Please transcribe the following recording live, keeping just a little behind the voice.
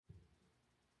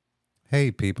Hey,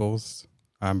 peoples.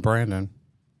 I'm Brandon,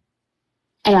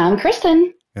 And I'm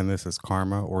Kristen. and this is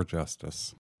Karma or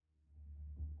Justice.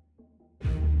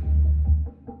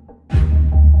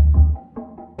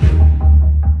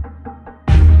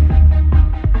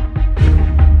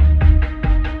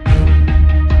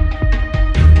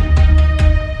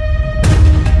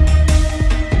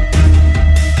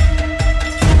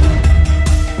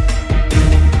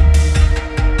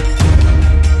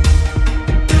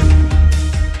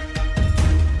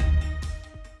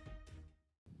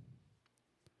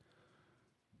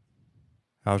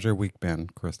 How's your week been,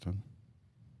 Kristen?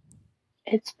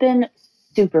 It's been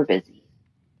super busy.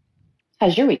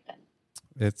 How's your week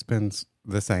It's been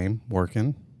the same,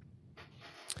 working.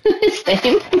 been?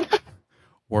 Same.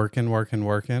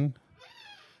 Working.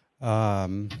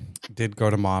 Did go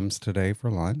to Mom's today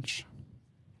for lunch.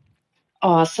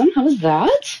 Awesome. How was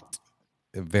that?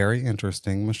 Very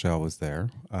interesting. Michelle was there.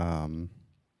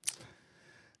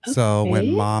 So when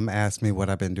Okay. Mom asked me what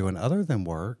I've been doing other than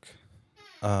work,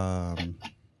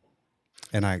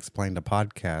 and I explained a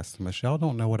podcast, Michelle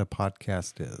don't know what a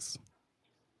podcast is.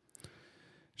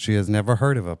 She has never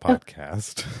heard of a Oh,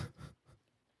 podcast.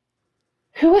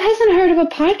 who hasn't heard of a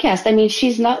podcast? I mean,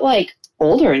 she's not like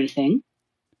old or anything.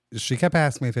 She kept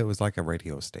asking me if it was like a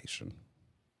radio station.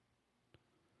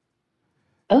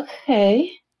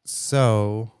 Okay.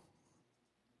 So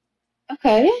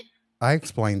Okay. I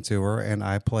explained to her and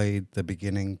I played the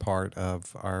beginning part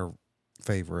of our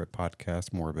favorite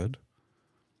podcast, Morbid.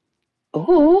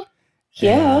 Oh,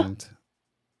 yeah. And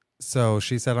so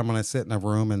she said, I'm going to sit in a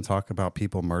room and talk about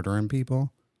people murdering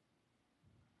people.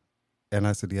 And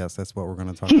I said, yes, that's what we're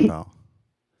going to talk about.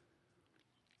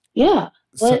 Yeah.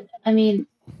 So, I mean,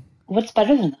 what's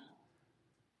better than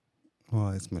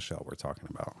well, it's Michelle we're talking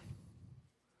about.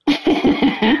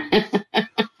 that?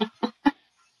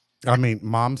 I mean,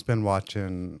 Mom's been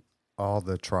watching all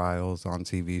the trials on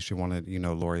TV. She wanted,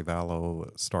 Lori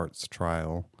Vallow starts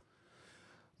trial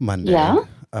Monday, Yeah.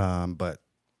 but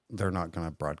they're not going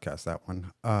to broadcast that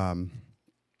one.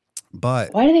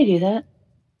 But Why do they do that?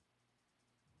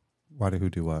 why do who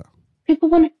do what? People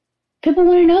want people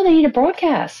want to know they need a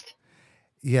broadcast.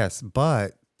 Yes,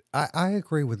 but I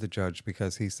agree with the judge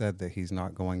because he said that he's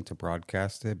not going to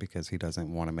broadcast it because he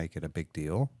doesn't want to make it a big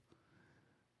deal.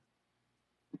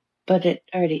 But it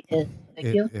already is a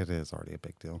big deal. It is already a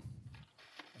big deal.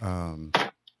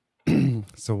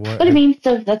 So what? But I mean,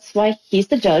 so that's why he's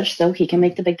the judge, so he can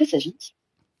make the big decisions.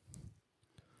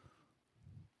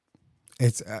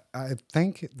 It's I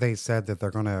think they said that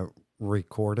they're going to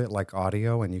record it like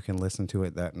audio and you can listen to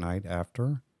it that night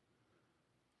after.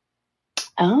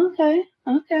 Oh, okay.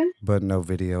 Okay. But no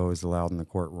video is allowed in the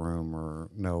courtroom or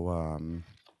no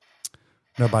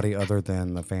nobody other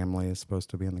than the family is supposed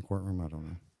to be in the courtroom. I don't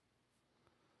know.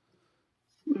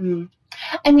 Mm.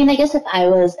 I mean, I guess if I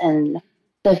was in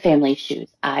the family shoes,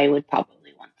 I would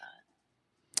probably want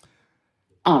that.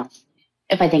 Honestly,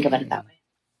 if I think about it that way.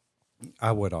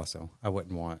 I would also. I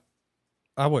wouldn't want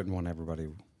everybody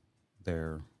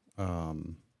there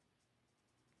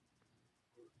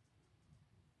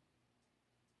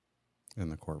in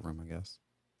the courtroom, I guess.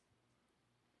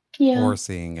 Yeah. Or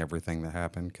seeing everything that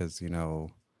happened cuz I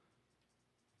don't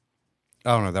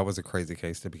know, that was a crazy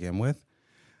case to begin with,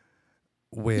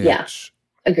 Yeah. which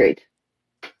Agreed.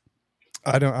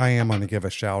 I am going to give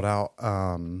a shout out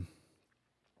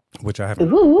which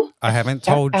Ooh. I A haven't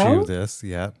shout told you out. this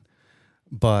yet,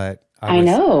 but I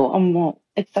know. I'm well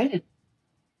excited.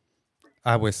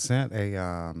 I was sent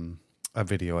a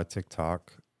video, a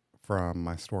TikTok from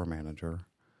my store manager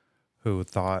who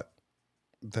thought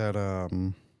that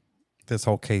this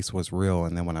whole case was real,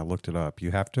 and then when I looked it up,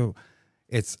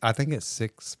 I think it's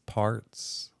 6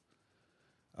 parts.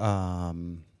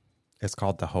 It's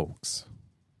called The Hoax.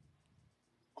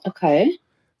 Okay.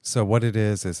 So what it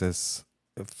is this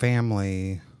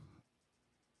family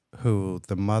who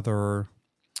the mother,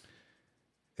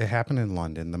 it happened in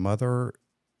London. The mother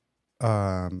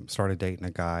started dating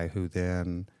a guy who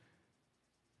then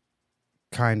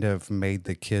kind of made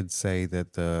the kids say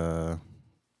that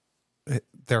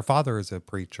their father is a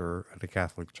preacher at a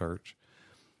Catholic church,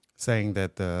 saying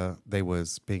that they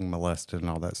was being molested and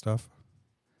all that stuff,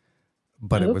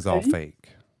 but it was all Okay.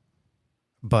 fake.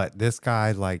 But this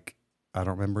guy, like, I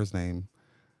don't remember his name,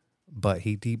 but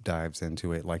he deep dives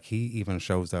into it. Like, he even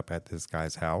shows up at this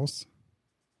guy's house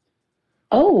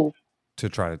Oh, to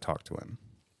try to talk to him.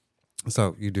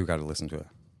 So you do got to listen to it.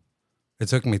 It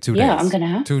took me 2 yeah. I'm days, gonna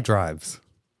have 2 drives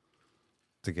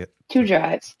to get two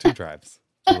drives. 2 drives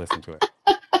to listen to it.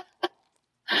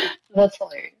 That's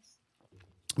hilarious.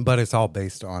 But it's all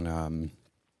based on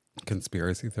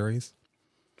conspiracy theories.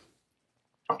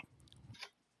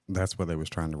 That's what they was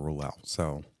trying to rule out.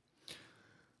 So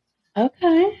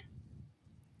Okay.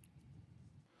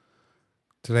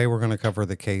 today we're going to cover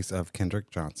the case of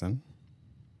Kendrick Johnson.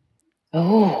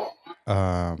 Oh,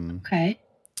 Um, okay.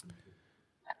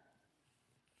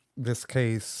 this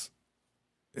case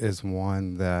is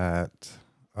one that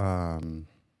um,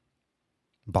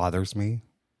 bothers me,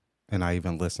 and I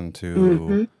even listened to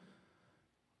Mm-hmm.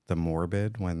 the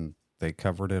Morbid when they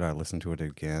covered it. I listened to it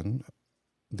again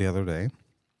the other day.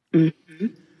 Mm-hmm.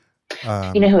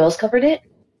 You know Um, who else covered it?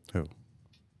 who?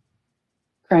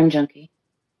 Crime Junkie.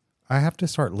 I have to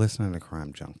start listening to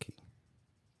Crime Junkie.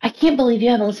 I can't believe you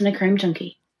haven't listened to Crime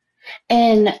Junkie.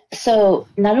 And so,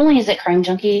 not only is it Crime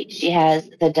Junkie, she has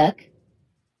the Duck,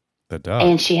 The Duck.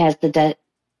 and she has the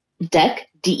Deck,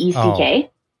 Oh,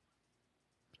 DECK,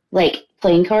 like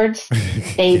playing cards.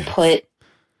 They yes. put,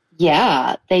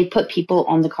 yeah, they put people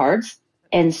on the cards,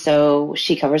 and so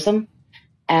she covers them.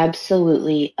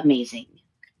 Absolutely amazing.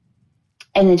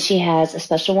 And then she has a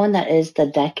special one that is the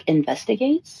Deck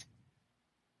Investigates.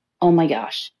 Oh my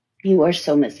gosh, you are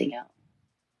so missing out.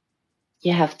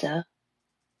 You have to,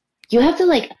 you have to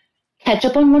like catch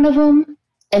up on one of them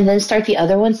and then start the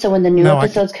other one. So when the new No,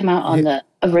 episodes come out yeah, on the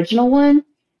original one,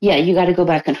 yeah, you got to go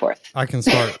back and forth. I can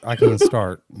start. I can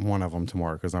start one of them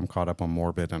tomorrow because I'm caught up on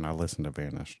Morbid and I listened to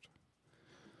Vanished.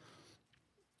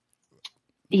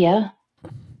 Yeah,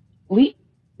 we.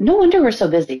 No wonder we're so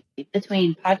busy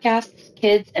between podcasts,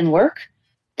 kids, and work.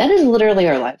 That is literally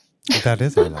our lives. That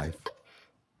is our life.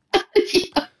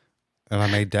 Yeah. And I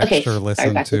made Okay, Dexter sorry.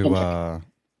 listen Back to to Kendrick.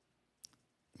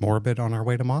 Morbid on our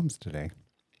way to Mom's today.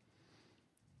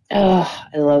 Oh,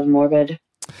 I love Morbid.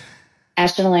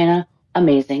 Ashton Elena,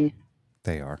 amazing.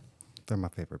 They are. They're my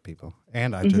favorite people.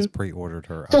 And I Hmm. just pre-ordered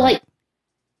her. So like,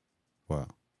 What?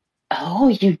 oh,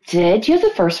 you did? You have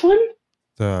the first one?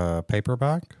 The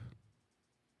paperback?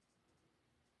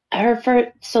 Her first,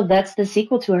 so that's the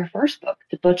sequel to her first book,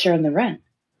 The Butcher and the Wren.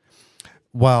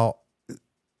 Well,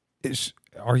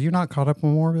 are you not caught up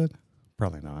on Morbid?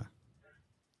 Probably not.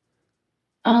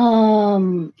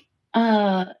 Um,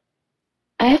 uh,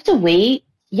 I have to wait.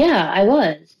 Yeah, I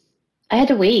was. I had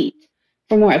to wait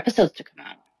for more episodes to come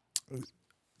out.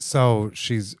 So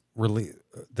she's really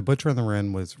The Butcher and the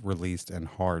Wren was released in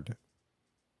hard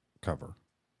cover.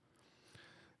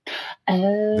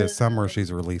 This summer Uh,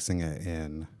 she's releasing it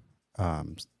in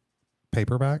um,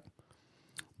 paperback,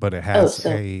 but it oh, has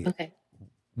so a okay,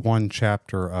 one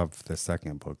chapter of the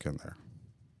second book in there.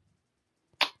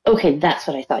 okay, that's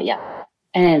what I thought. Yeah,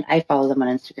 and I follow them on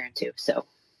Instagram too. So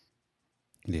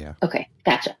Yeah. okay,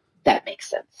 gotcha. That makes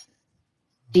sense.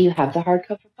 Do you have Okay. the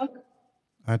hardcover book?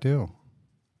 I do.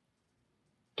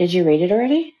 Did you read it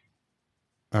already?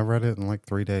 I read it in like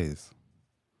 3 days.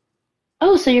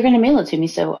 Oh, so you're gonna mail it to me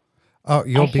so Oh, I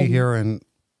you'll be can. here in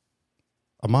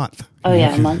a month. Oh You yeah,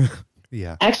 a can, month.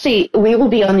 yeah. Actually, we will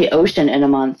be on the ocean in a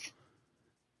month.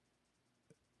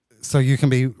 So you can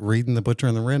be reading The Butcher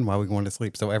and the Wren while we're going to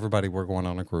sleep. So everybody, we're going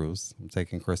on a cruise. I'm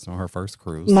taking Kristen on her first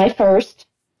cruise. My first,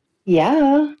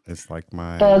 yeah. It's like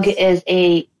my, Bug is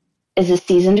a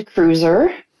seasoned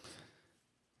cruiser.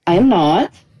 I am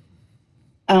not.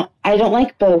 I don't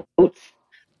like boats,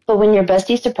 but when your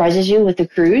bestie surprises you with a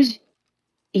cruise,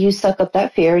 you suck up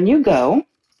that fear and you go.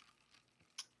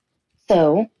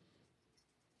 So,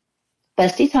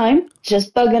 bestie time,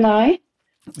 just Bug and I,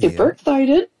 super yeah.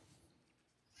 excited.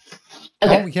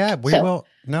 Oh Okay, yeah, we so will.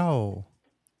 No,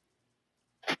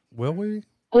 will we?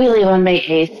 we leave on May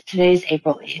 8th. Today's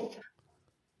April 8th.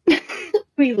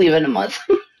 We leave in a month.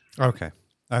 Okay,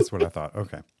 that's what I thought.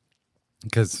 Okay,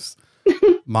 because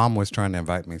Mom was trying to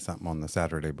invite me something on the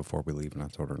Saturday before we leave, and I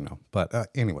told her no. But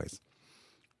anyways,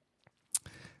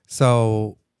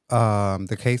 so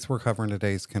the case we're covering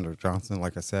today is Kendrick Johnson.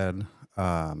 Like I said,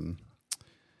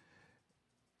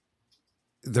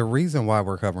 the reason why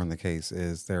we're covering the case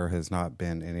is there has not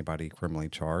been anybody criminally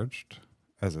charged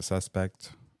as a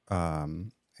suspect,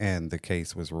 and the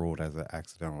case was ruled as an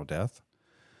accidental death.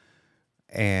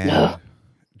 And No.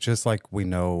 just like we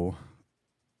know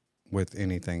with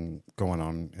anything going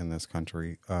on in this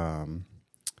country,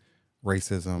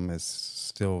 racism is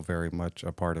still very much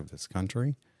a part of this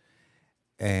country.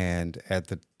 And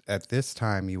at this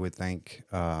time, you would think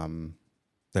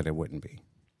that it wouldn't be.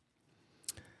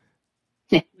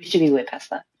 We should be way past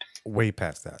that. Way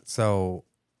past that. So,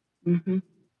 Hmm.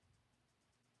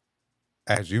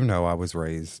 as you know, I was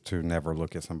raised to never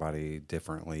look at somebody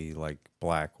differently, like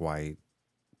black, white,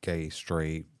 gay,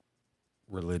 straight,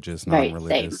 religious, Right,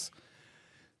 same. non-religious.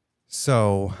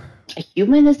 So, A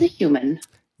human is a human.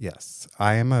 yes,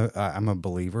 I'm a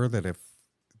believer that if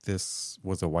this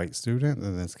was a white student,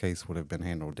 then this case would have been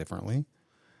handled differently.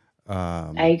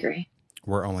 I agree.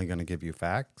 We're only going to give you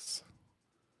facts,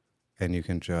 and you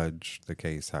can judge the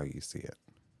case how you see it.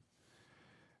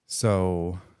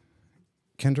 So,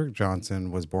 Kendrick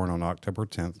Johnson was born on October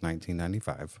 10th,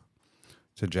 1995,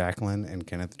 to Jacqueline and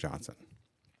Kenneth Johnson.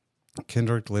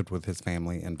 Kendrick lived with his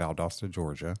family in Valdosta,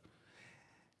 Georgia,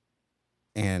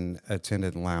 and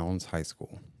attended Lowndes High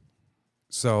School.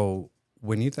 So,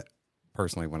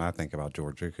 personally, when I think about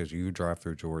Georgia, because you drive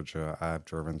through Georgia, I've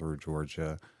driven through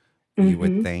Georgia, you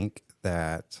would think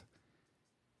that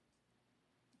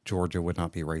Georgia would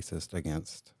not be racist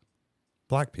against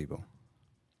black people.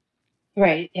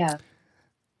 Right, yeah.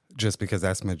 Just because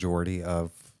that's majority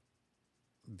of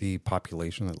the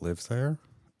population that lives there.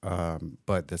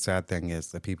 But the sad thing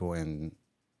is the people in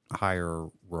higher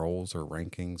roles or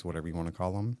rankings, whatever you want to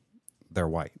call them, they're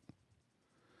white.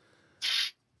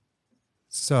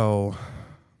 So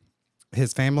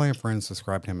his family and friends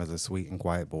described him as a sweet and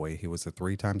quiet boy. He was a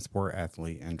 3-time sport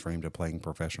athlete and dreamed of playing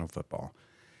professional football.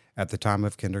 At the time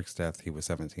of Kendrick's death, he was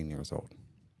 17 years old.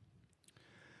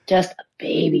 Just a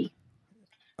baby.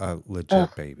 A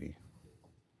legit baby.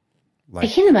 I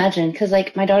can't imagine, because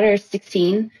like my daughter is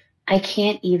 16. I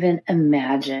can't even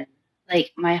imagine.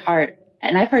 Like my heart,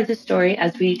 and I've heard this story,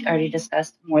 as we already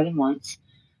discussed more than once,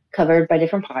 covered by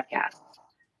different podcasts.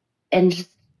 And just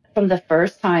from the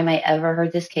first time I ever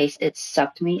heard this case, it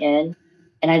sucked me in.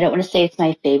 And I don't want to say it's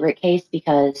my favorite case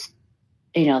because,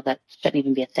 that shouldn't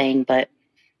even be a thing, but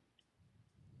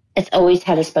it's always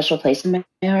had a special place in my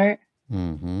heart.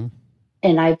 Mm-hmm.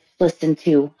 And I've listened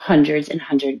to hundreds and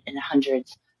hundreds and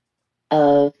hundreds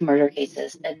of murder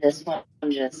cases, and this one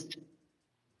just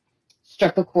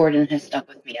struck a chord and has stuck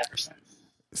with me ever since.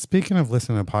 Speaking of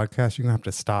listening to podcasts, you're going to have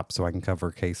to stop so I can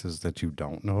cover cases that you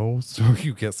don't know so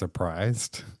you get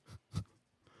surprised.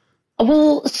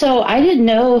 Well, so I didn't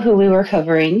know who we were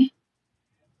covering.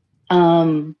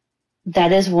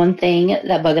 That is one thing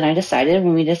that Bug and I decided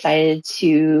when we decided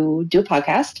to do a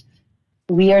podcast.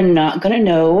 We are not going to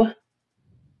know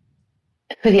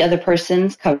who the other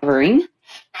person's covering.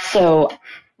 So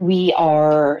we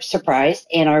are surprised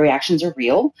and our reactions are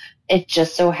real. It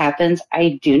just so happens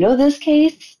I do know this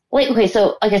case.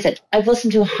 So like I said, I've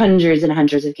listened to hundreds and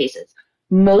hundreds of cases.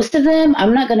 Most of them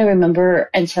I'm not going to remember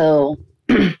until,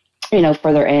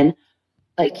 further in.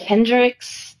 Like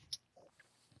Kendrick's,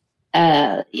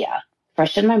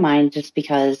 fresh in my mind just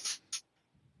because,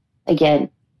 again,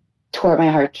 tore at my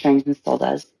heartstrings and still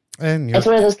does. And it's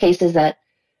one of those cases that,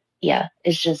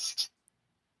 it's just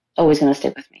always going to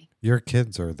stick with me. Your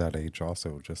kids are that age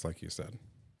also, just like you said.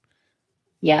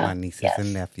 Yeah. My nieces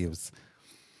and nephews.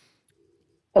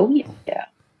 Oh, yeah.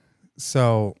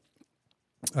 So,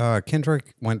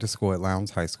 Kendrick went to school at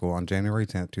Lowndes High School on January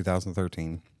 10th,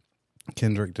 2013.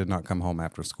 Kendrick did not come home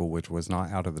after school, which was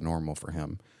not out of the normal for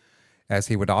him, as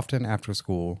he would often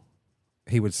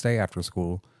stay after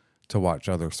school to watch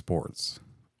other sports.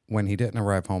 When he didn't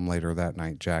arrive home later that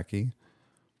night, Jackie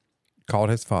called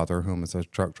his father, whom is a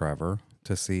truck driver,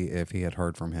 to see if he had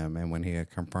heard from him, and when he had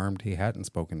confirmed he hadn't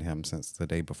spoken to him since the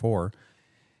day before,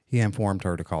 he informed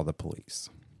her to call the police.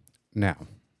 Now,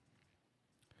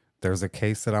 there's a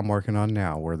case that I'm working on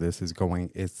now where this is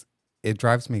going, it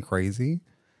drives me crazy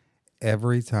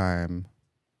every time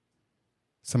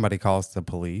somebody calls the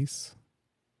police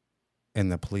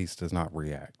and the police does not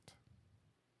react.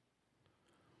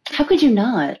 How could you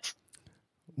not?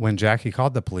 When Jackie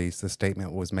called the police, the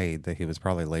statement was made that he was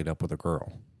probably laid up with a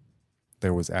girl.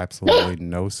 There was absolutely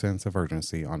no sense of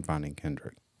urgency on finding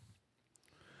Kendrick.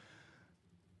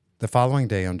 The following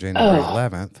day, on January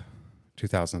 11th,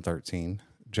 2013,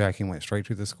 Jackie went straight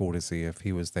to the school to see if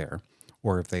he was there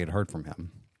or if they had heard from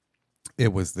him.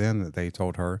 It was then that they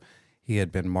told her he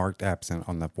had been marked absent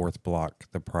on the 4th block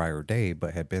the prior day,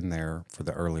 but had been there for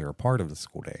the earlier part of the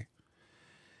school day.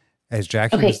 As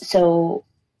Jackie so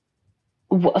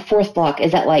a 4th block,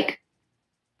 is that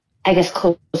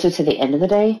closer to the end of the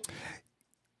day?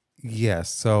 Yes.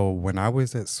 So when I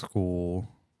was at school,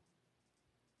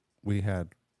 we had,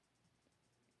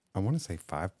 I want to say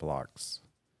 5 blocks.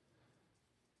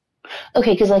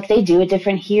 Okay, because they do it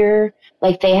different here.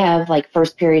 They have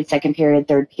first period, second period,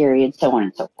 third period, so on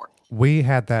and so forth. We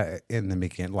had that in the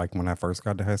beginning, when I first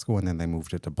got to high school, and then they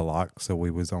moved it to block. So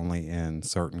we was only in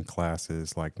certain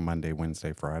classes Monday,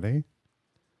 Wednesday, Friday.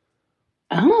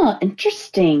 Oh,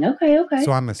 interesting. Okay.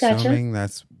 So I'm assuming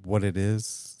that's what it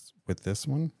is with this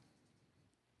one,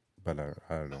 but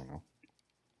I don't know.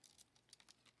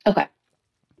 Okay.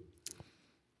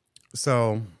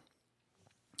 So,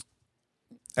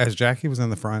 as Jackie was in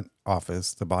the front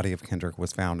office, the body of Kendrick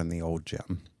was found in the old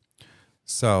gym.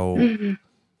 So,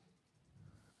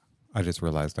 I just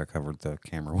realized I covered the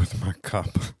camera with my cup.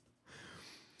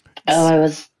 Oh, I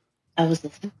was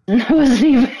listening. I wasn't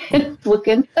even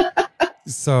looking.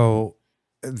 So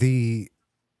the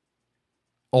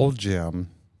old gym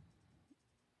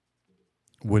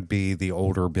would be the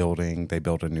older building. They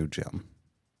built a new gym.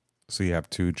 So you have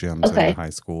two gyms in the Okay. high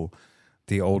school.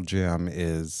 The old gym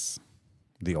is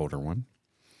the older one.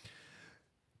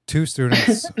 Two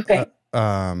students, Okay.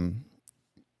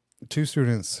 two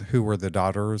students who were the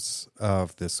daughters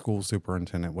of the school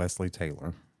superintendent, Wesley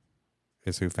Taylor,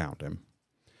 is who found him.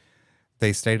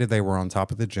 They stated they were on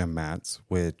top of the gym mats,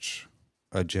 which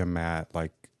a gym mat,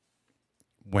 like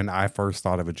when I first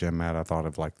thought of a gym mat, I thought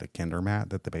of like the kinder mat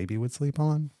that the baby would sleep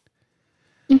on.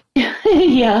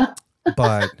 Yeah.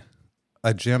 But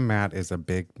a gym mat is a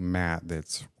big mat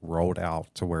that's rolled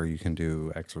out to where you can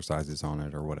do exercises on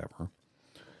it or whatever.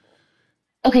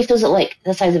 Okay, so is it like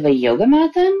the size of a yoga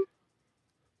mat then?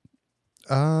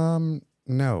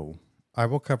 No. I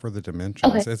will cover the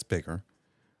dimensions. Okay. It's bigger.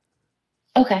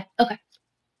 Okay. Okay.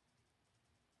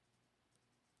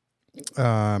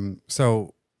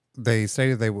 So they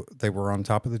stated they were on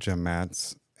top of the gym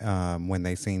mats when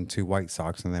they seen two white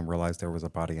socks and then realized there was a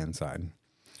body inside.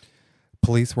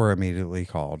 Police were immediately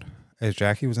called. As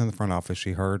Jackie was in the front office,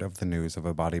 she heard of the news of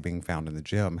a body being found in the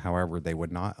gym. However, they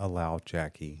would not allow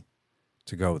Jackie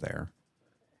to go there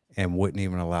and wouldn't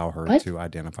even allow her What? to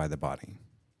identify the body.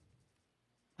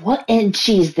 What? And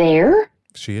she's there?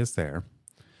 She is there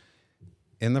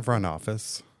in the front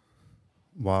office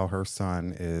while her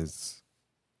son is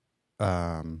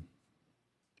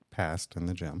passed in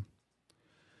the gym.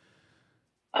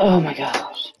 Oh my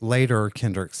gosh. Later,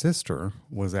 Kendrick's sister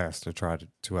was asked to try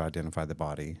to identify the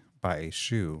body by a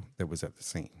shoe that was at the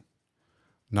scene.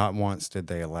 Not once did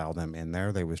they allow them in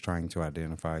there. They was trying to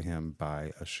identify him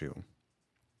by a shoe.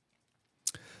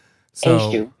 So,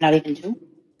 A shoe, not even two?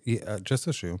 yeah, just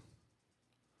a shoe.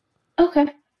 Okay.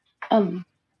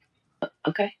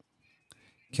 Okay.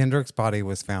 Kendrick's body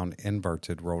was found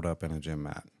inverted, rolled up in a gym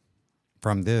mat.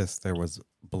 From this, there was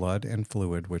blood and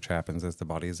fluid, which happens as the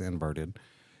body is inverted.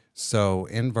 So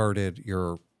inverted,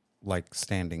 you're like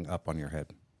standing up on your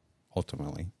head,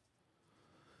 ultimately.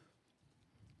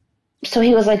 So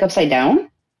he was like upside down?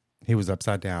 He was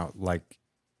upside down, like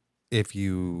if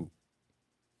you,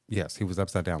 yes, he was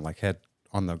upside down, like head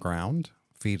on the ground,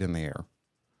 feet in the air,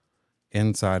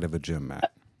 inside of a gym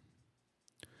mat.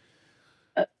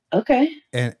 Okay.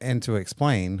 And to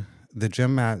explain, the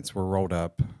gym mats were rolled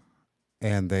up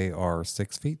and they are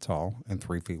 6 feet tall and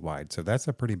 3 feet wide. So that's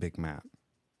a pretty big mat.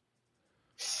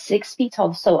 6 feet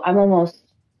tall. So I'm almost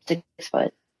 6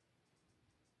 foot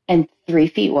and 3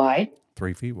 feet wide.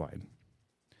 3 feet wide.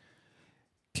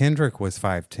 Kendrick was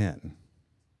 5'10".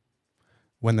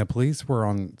 When the police were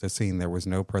on the scene, there was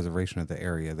no preservation of the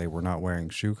area. They were not wearing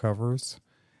shoe covers.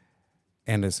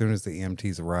 And as soon as the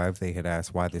EMTs arrived, they had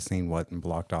asked why the scene wasn't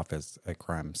blocked off as a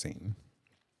crime scene.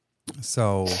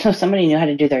 So somebody knew how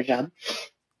to do their job.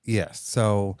 Yes.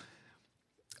 So,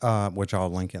 which I'll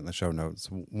link in the show notes.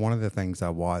 One of the things I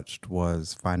watched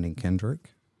was Finding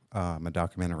Kendrick, a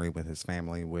documentary with his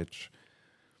family, which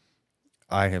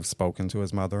I have spoken to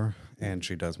his mother, and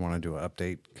she does want to do an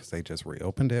update because they just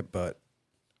reopened it. But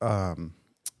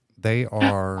they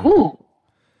are Ooh.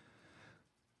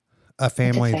 a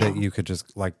family that you could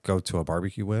just like go to a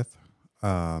barbecue with.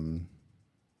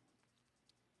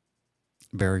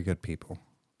 Very good people.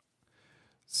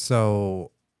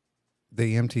 So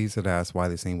the EMTs had asked why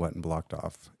the scene wasn't blocked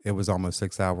off. It was almost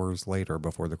 6 hours later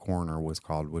before the coroner was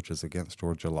called, which is against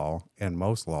Georgia law and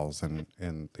most laws in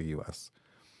the U.S.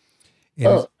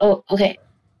 Okay.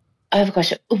 I have a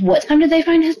question. What time did they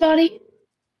find his body?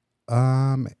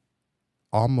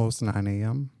 Almost 9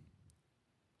 a.m.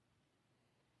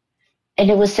 And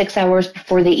it was 6 hours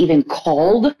before they even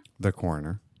called? The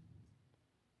coroner.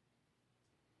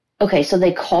 Okay, so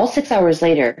they call 6 hours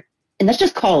later, and that's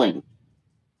just calling.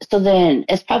 So then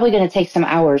it's probably going to take some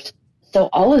hours. So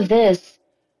all of this,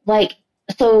 like,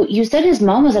 so you said his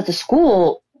mom was at the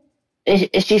school.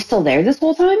 Is she still there this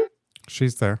whole time?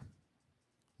 She's there,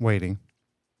 waiting.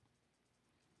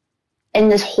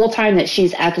 And this whole time that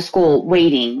she's at the school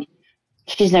waiting,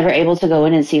 she's never able to go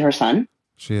in and see her son?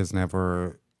 She is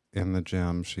never in the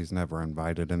gym. She's never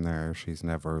invited in there.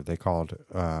 They called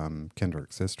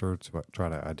Kendrick's sister to try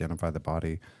to identify the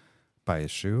body by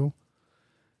his shoe.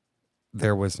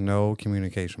 There was no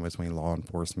communication between law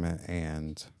enforcement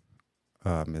and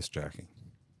Miss Jackie.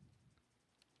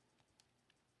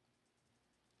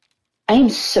 I am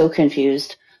so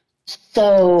confused.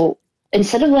 So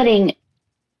instead of letting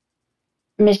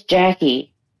Miss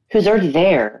Jackie, who's already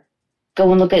there, go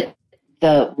and look at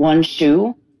the one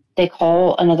shoe, they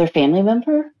call another family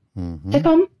member to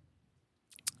come?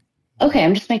 Okay,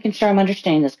 I'm just making sure I'm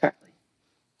understanding this correctly.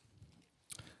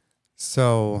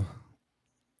 So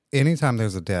anytime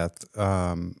there's a death,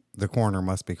 the coroner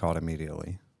must be called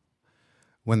immediately.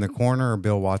 When the coroner,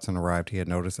 Bill Watson, arrived, he had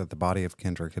noticed that the body of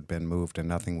Kendrick had been moved and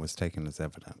nothing was taken as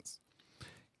evidence.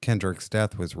 Kendrick's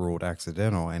death was ruled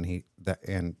accidental, and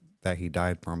that he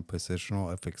died from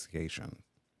positional asphyxiation,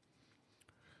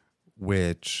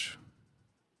 which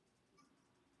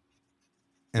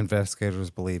investigators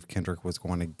believe Kendrick was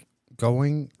going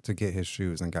to get his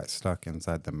shoes and got stuck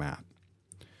inside the mat.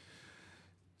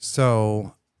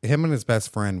 So him and his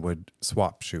best friend would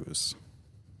swap shoes,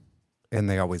 and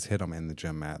they always hit him in the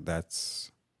gym mat.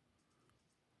 That's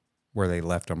where they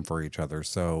left them for each other.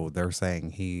 So they're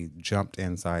saying he jumped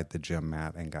inside the gym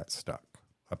mat and got stuck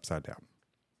upside down.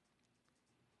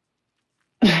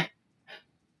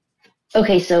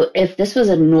 Okay, so if this was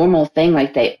a normal thing,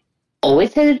 like they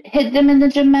always hit them in the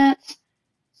gym mats,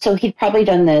 so he'd probably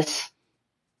done this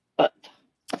uh,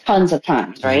 tons of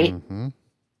times, right?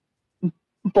 Mm-hmm.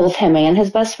 Both him and his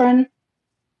best friend.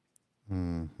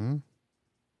 Mm-hmm.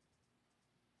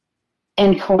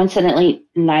 And coincidentally,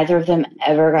 neither of them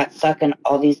ever got stuck in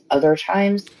all these other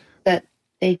times that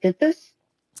they did this.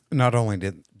 Not only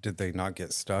did they not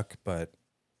get stuck, but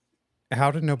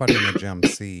how did nobody in the gym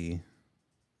see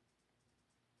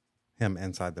him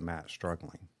inside the mat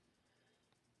struggling?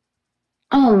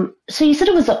 So you said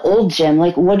it was the old gym.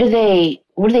 Like, what do they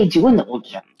do in the old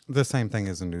gym? The same thing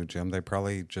as a new gym. They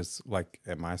probably just, like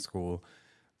at my school,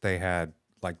 they had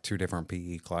like 2 different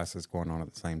PE classes going on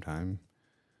at the same time.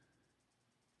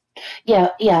 Yeah.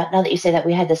 Now that you say that,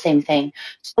 we had the same thing.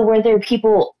 So were there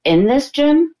people in this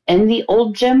gym, in the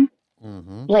old gym,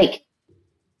 Mm-hmm. like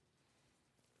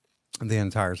The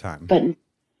entire time. but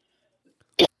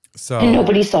So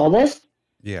nobody saw this?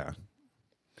 yeah,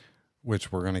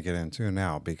 which we're going to get into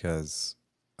now because,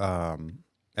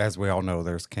 as we all know,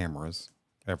 there's cameras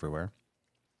everywhere.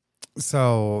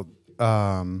 So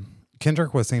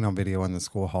Kendrick was seen on video in the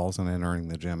school halls and entering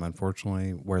the gym.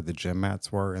 Unfortunately, where the gym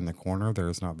mats were in the corner, there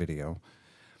is not video.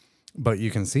 But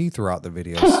you can see throughout the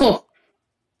videos,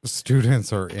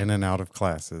 students are in and out of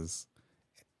classes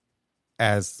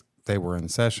as they were in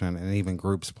session, and even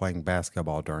groups playing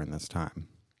basketball during this time.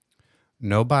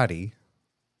 Nobody,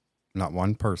 not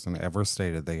one person, ever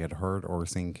stated they had heard or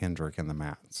seen Kendrick in the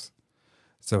mats.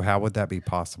 So how would that be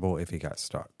possible if he got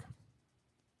stuck?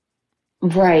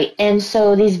 Right. And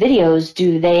so these videos,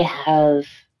 do they have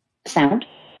sound?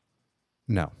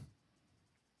 No.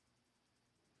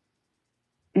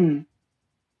 Mm.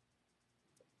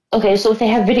 Okay, so if they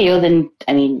have video, then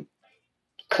I mean,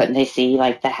 couldn't they see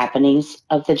like the happenings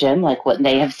of the gym? Like, wouldn't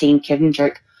they have seen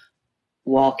Kendrick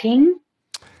walking?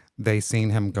 They seen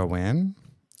him go in.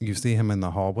 You see him in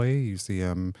the hallway. You see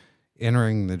him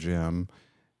entering the gym.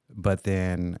 But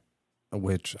then,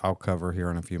 which I'll cover here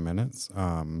in a few minutes,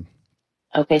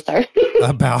 Okay, sorry.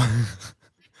 about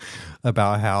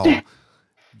how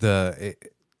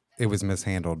it was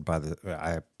mishandled by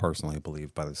I personally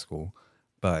believe by the school.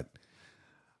 But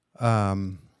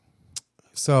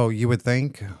so you would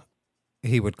think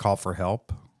he would call for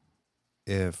help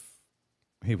if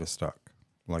he was stuck.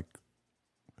 Like,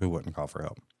 who wouldn't call for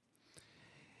help?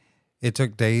 It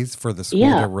took days for the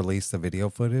school to release the video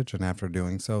footage, and after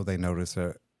doing so, they noticed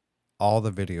that all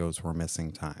the videos were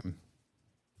missing time.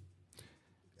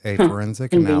 A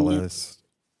forensic analyst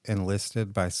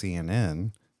enlisted by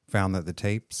CNN found that the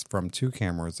tapes from 2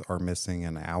 cameras are missing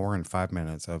an hour and 5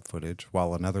 minutes of footage,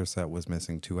 while another set was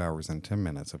missing 2 hours and 10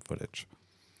 minutes of footage.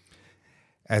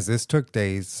 As this took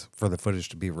days for the footage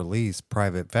to be released,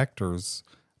 private vectors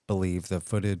believe the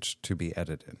footage to be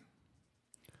edited.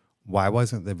 Why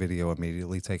wasn't the video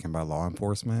immediately taken by law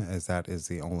enforcement, as that is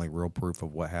the only real proof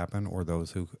of what happened, or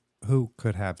those who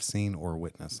could have seen or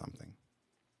witnessed something?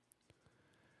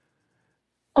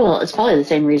 Well, it's probably the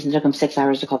same reason it took him 6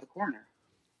 hours to call the coroner.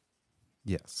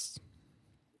 Yes.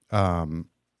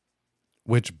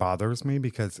 Which bothers me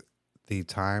because the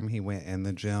time he went in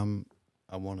the gym,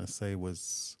 I want to say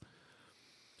was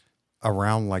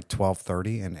around like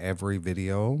 12:30, and every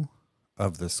video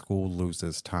of the school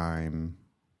loses time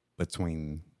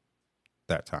between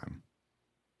that time.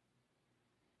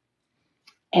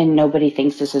 And nobody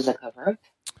thinks this is a cover-up?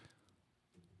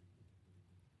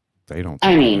 They don't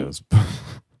think it is.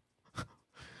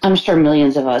 I'm sure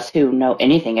millions of us who know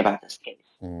anything about this case,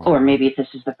 or maybe if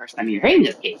this is the first time you're hearing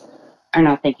this case, are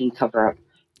not thinking cover-up.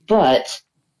 But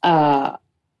I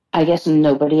guess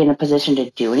nobody in a position to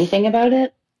do anything about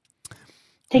it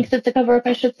thinks it's a cover-up,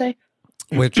 I should say.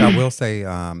 Which I will say,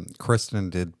 Kristen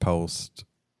did post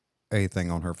a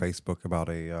thing on her Facebook about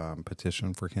a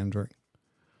petition for Kendrick,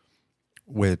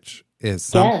 which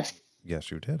is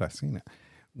Yes, you did. I seen it,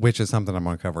 which is something I'm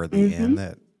going to cover at the Mm-hmm. end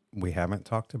that we haven't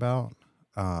talked about.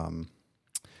 Um,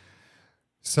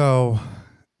 so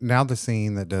now the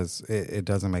scene that it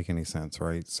doesn't make any sense,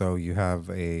 right? So you have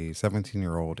a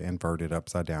 17-year-old inverted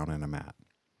upside down in a mat.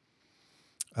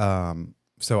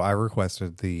 So I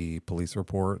requested the police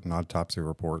report and autopsy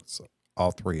reports,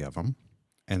 all three of them,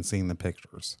 and seen the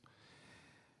pictures.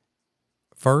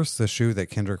 First, the shoe that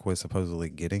Kendrick was supposedly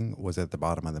getting was at the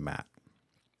bottom of the mat.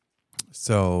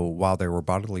 So while there were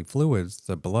bodily fluids,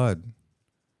 the blood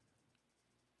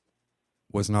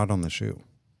was not on the shoe.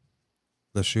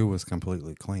 The shoe was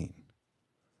completely clean.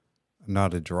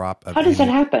 Not a drop of How does that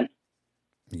any. happen?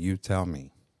 You tell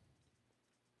me.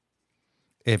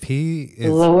 If he is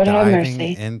Lord have diving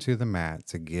mercy. into the mat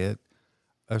to get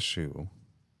a shoe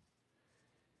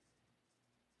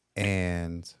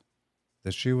and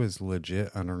the shoe is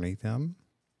legit underneath him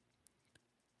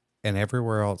and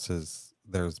everywhere else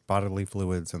there's bodily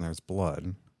fluids and there's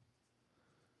blood,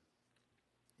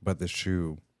 but the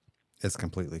shoe is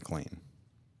completely clean.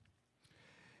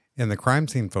 In the crime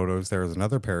scene photos, there is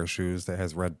another pair of shoes that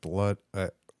has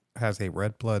has a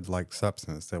red blood like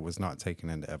substance that was not taken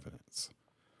into evidence.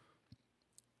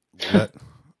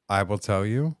 I will tell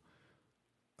you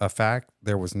a fact: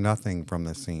 there was nothing from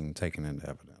the scene taken into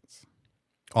evidence.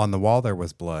 On the wall, there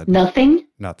was blood. Nothing?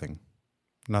 Nothing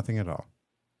at all.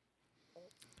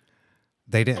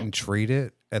 They didn't treat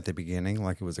it at the beginning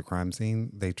like it was a crime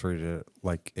scene. They treated it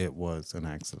like it was an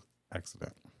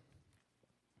accident.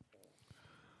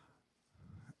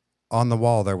 On the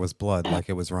wall, there was blood like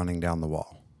it was running down the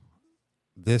wall.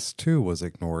 This, too, was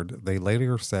ignored. They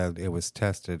later said it was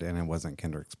tested and it wasn't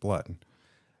Kendrick's blood.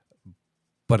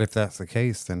 But if that's the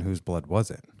case, then whose blood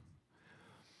was it?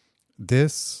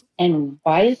 This... And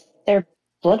why is there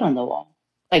blood on the wall?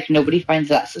 Like, nobody finds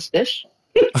that suspicious?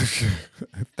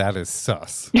 That is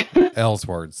sus. L's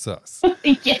word, sus.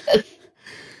 Yes.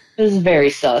 This is very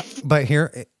sus. But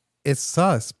here, it's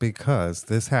sus because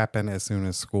this happened as soon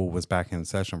as school was back in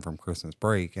session from Christmas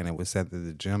break, and it was said that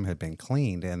the gym had been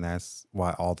cleaned, and that's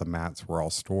why all the mats were all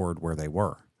stored where they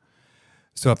were.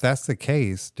 So if that's the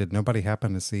case, did nobody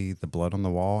happen to see the blood on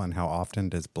the wall, and how often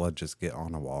does blood just get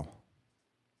on a wall?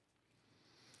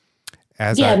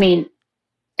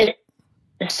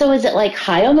 So is it like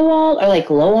high on the wall or like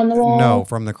low on the wall? No,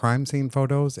 from the crime scene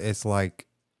photos, it's like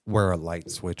where a light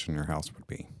switch in your house would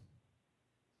be.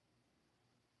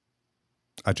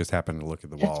 I just happened to look at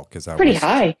the wall because I was pretty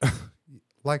high.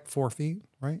 Like 4 feet,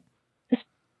 right?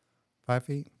 5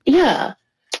 feet? Yeah.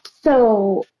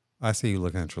 So I see you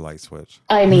looking at your light switch.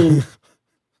 I mean,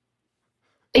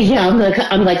 yeah, I'm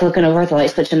like looking over at the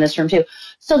light switch in this room too.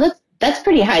 So that's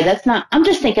pretty high. That's not. I'm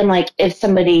just thinking like if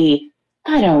somebody,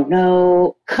 I don't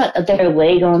know, cut their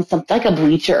leg on something like a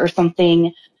bleacher or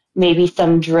something, maybe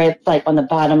some drip like on the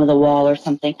bottom of the wall or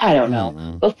something. I don't know.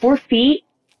 Mm-hmm. But 4 feet,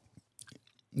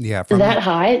 yeah, that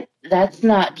high. That's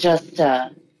not just.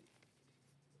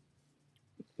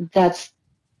 That's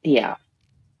yeah.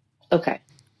 Okay.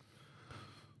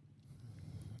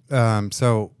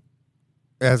 So,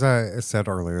 as I said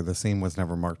earlier, the scene was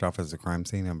never marked off as a crime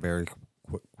scene and very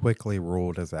quickly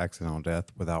ruled as accidental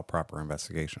death without proper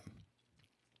investigation.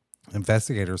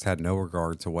 Investigators had no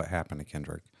regard to what happened to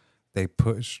Kendrick. They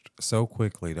pushed so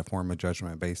quickly to form a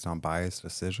judgment based on biased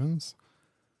decisions.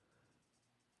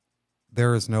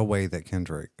 There is no way that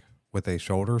Kendrick, with a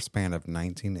shoulder span of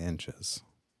 19 inches,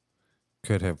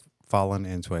 could have fallen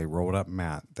into a rolled up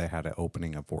mat that had an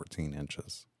opening of 14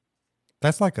 inches.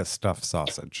 That's like a stuffed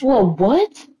sausage. Well,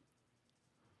 what?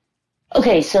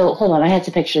 Okay, so hold on. I had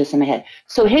to picture this in my head.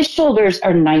 So his shoulders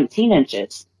are 19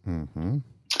 inches. Mm-hmm.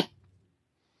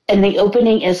 And the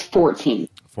opening is 14.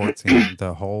 14.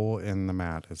 The hole in the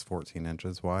mat is 14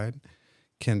 inches wide.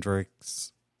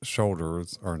 Kendrick's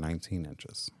shoulders are 19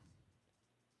 inches.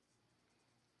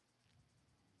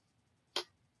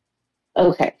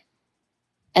 Okay.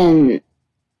 And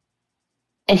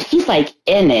he's like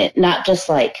in it, not just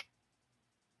like,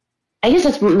 I guess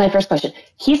that's my first question.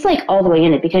 He's like all the way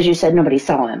in it because you said nobody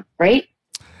saw him, right?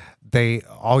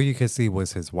 All you could see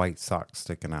was his white socks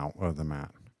sticking out of the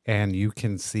mat. And you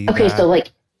can see okay, that so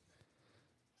like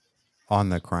on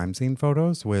the crime scene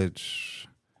photos, which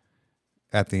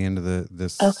at the end of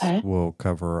this will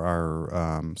cover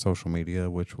our social media,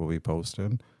 which will be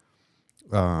posted.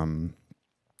 I'm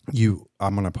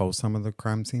going to post some of the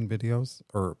crime scene videos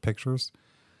or pictures.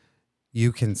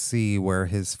 You can see where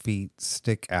his feet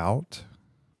stick out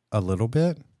a little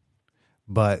bit,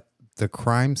 but the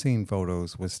crime scene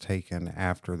photos was taken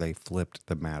after they flipped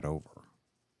the mat over.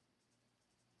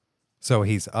 So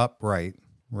he's upright,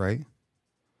 right?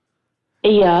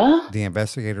 Yeah. The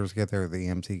investigators get there. The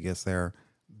EMT gets there.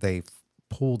 They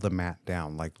pull the mat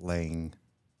down, like laying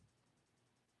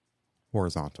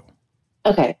horizontal.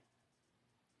 Okay.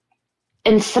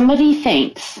 And somebody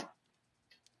thinks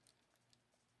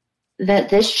that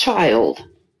this child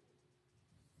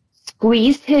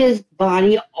squeezed his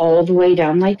body all the way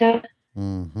down like that.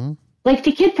 Mm-hmm. Like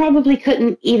the kid probably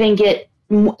couldn't even get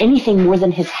anything more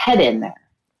than his head in there.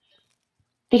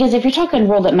 Because if you're talking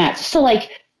rolled up mats, so like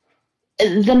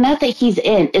the mat that he's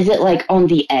in, is it like on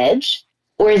the edge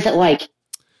or is it like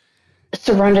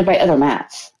surrounded by other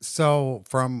mats? So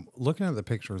from looking at the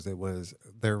pictures, it was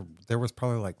there. There was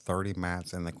probably like 30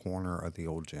 mats in the corner of the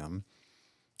old gym,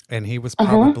 and he was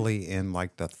probably in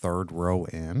like the third row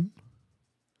in.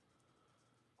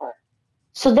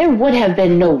 So there would have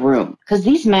been no room because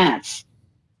these mats,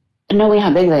 knowing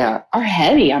how big they are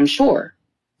heavy, I'm sure.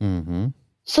 Mm-hmm.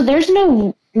 So there's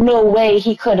no way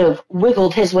he could have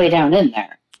wiggled his way down in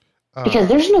there because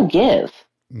there's no give.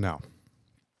 No.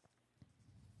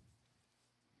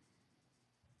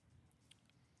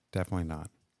 Definitely not.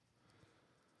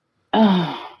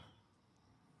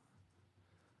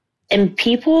 And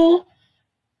people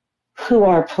who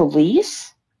are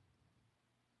police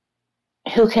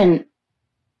who can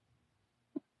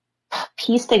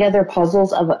piece together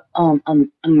puzzles of a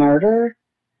murder,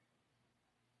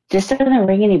 this doesn't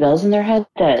ring any bells in their head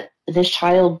that this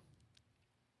child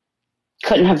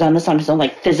couldn't have done this on his own,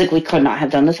 like physically could not have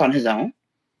done this on his own.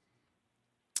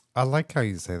 I like how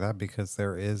you say that because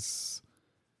there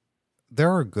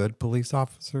are good police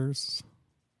officers,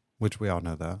 which we all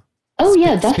know that. Oh,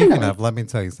 yeah, definitely. Speaking of, let me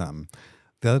tell you something.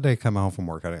 The other day coming home from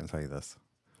work, I didn't tell you this.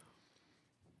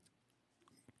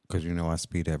 Because you know I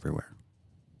speed everywhere.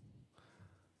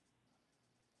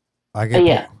 I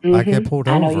get pulled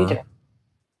over. I know you do.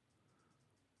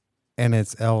 And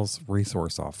it's L's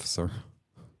resource officer.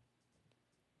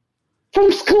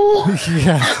 From school?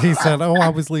 Yes, he said, "Oh, I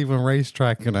was leaving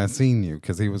racetrack and I seen you,"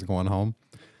 because he was going home.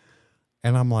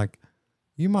 And I'm like,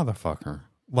 "You motherfucker."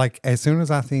 Like, as soon as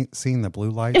I seen the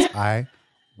blue lights, I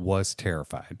was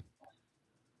terrified.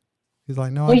 He's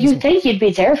like, "No." Well, you'd think you'd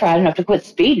be terrified enough to quit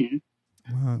speeding.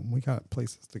 Well, we got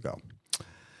places to go.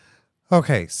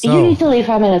 Okay, so. You need to leave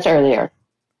 5 minutes earlier.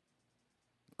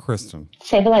 Kristen.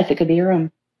 Save a life. It could be your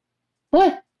own.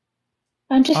 What?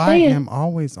 I'm just saying. I am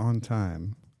always on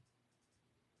time.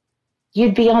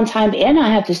 You'd be on time and not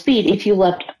have to speed if you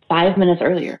left 5 minutes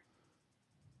earlier.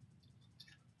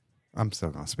 I'm still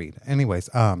going to speed. Anyways,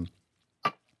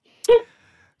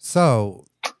 so.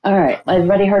 All right.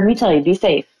 Everybody heard me tell you, be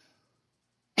safe.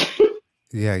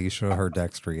 Yeah, you should have heard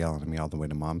Dexter yelling at me all the way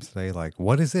to Mom's today. Like,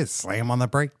 what is this? Slam on the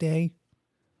brake day?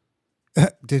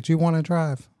 Did you want to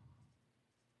drive?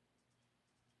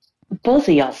 Both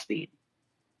of y'all speed.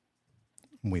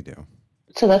 We do.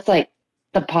 So that's like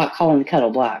the pot calling the kettle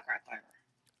black right there.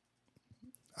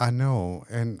 I know.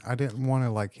 And I didn't want to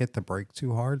like hit the brake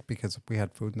too hard because we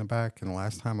had food in the back. And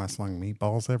last time I slung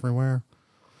meatballs everywhere.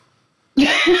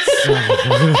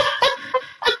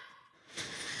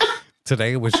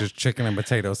 Today it was just chicken and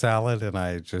potato salad. And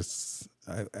I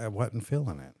wasn't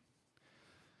feeling it.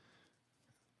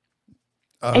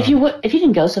 If you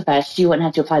didn't go so fast, you wouldn't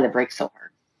have to apply the brakes so hard.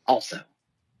 Also,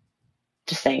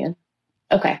 just saying.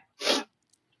 Okay.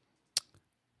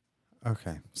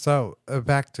 Okay. So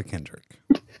back to Kendrick,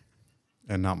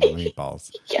 and not my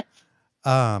meatballs. Yes.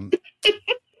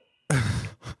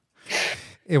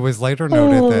 It was later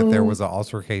noted that there was an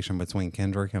altercation between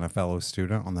Kendrick and a fellow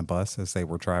student on the bus as they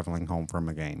were traveling home from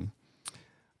a game.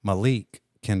 Malik,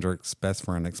 Kendrick's best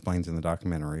friend, explains in the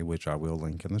documentary, which I will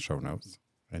link in the show notes,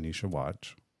 and you should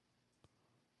watch.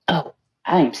 Oh,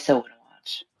 I am so going to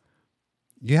watch.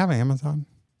 You have Amazon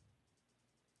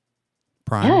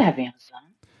Prime? Yeah, I have Amazon.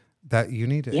 That you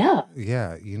need to.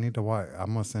 Yeah, you need to watch.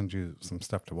 I'm gonna send you some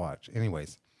stuff to watch.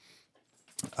 Anyways,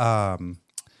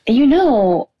 you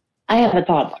know, I have a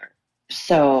toddler,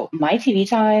 so my TV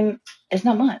time is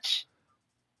not much.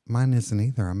 Mine isn't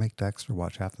either. I make Dexter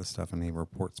watch half the stuff, and he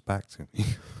reports back to me.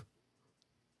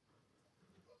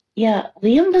 Yeah,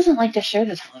 Liam doesn't like to share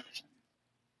the television.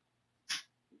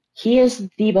 He is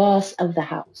the boss of the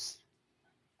house.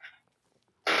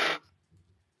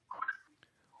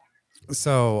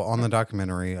 So on the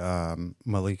documentary,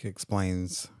 Malik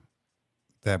explains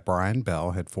that Brian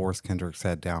Bell had forced Kendrick's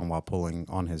head down while pulling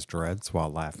on his dreads while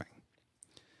laughing.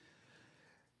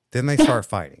 Then they start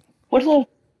fighting. What a little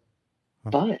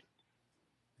butt.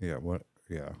 Yeah, what?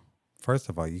 Yeah. First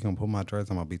of all, you can pull my dreads,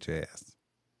 I'm going to beat your ass.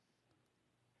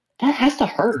 That has to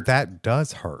hurt. That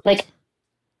does hurt. Like,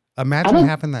 imagine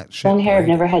having that shit. Long hair, I've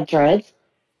never had dreads.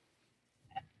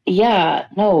 Yeah,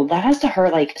 no, that has to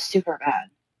hurt like super bad.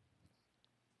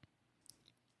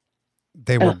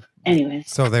 They Oh, were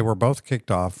anyways. they were both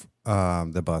kicked off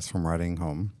the bus from riding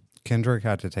home. Kendrick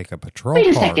had to take a patrol Wait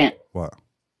a car. second. What?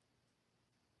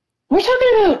 We're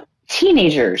talking about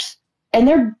teenagers and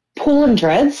they're pulling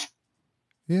dreads?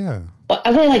 Yeah. What,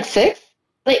 are they like 6?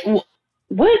 Like,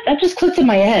 what? That just clicked in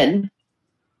my head.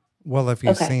 Well, if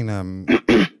you've Okay. seen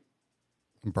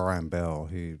Brian Bell,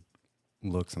 he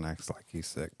looks and acts like he's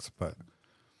 6. But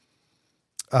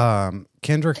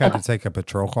Kendrick had Okay. to take a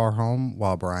patrol car home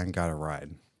while Brian got a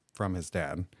ride from his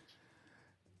dad.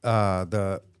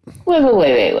 The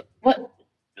Wait. What?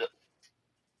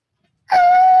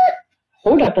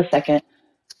 Hold up a second.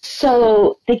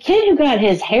 So the kid who got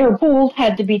his hair pulled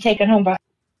had to be taken home by.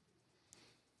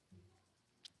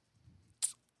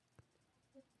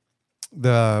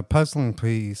 the puzzling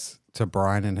piece to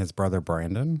Brian and his brother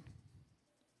Brandon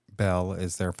Bell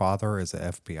is their father is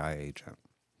an FBI agent.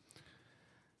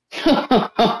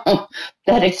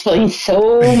 That explains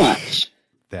so much.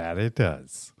 That it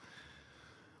does.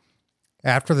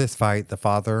 After this fight, the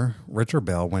father, Richard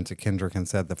Bell, went to Kendrick and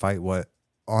said the fight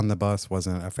on the bus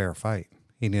wasn't a fair fight.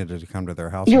 He needed to come to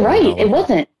their house. You're And right. It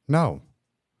wasn't. No.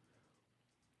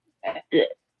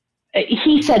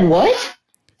 He said what?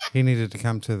 He needed to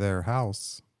come to their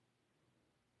house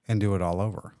and do it all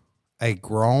over. A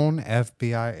grown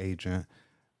FBI agent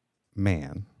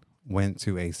man went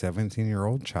to a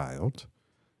 17-year-old child,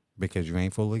 because you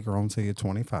ain't fully grown till you're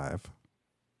 25.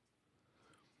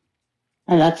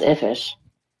 And that's iffish.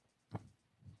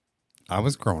 I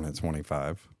was grown at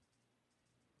 25.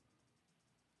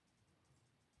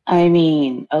 I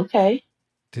mean, okay.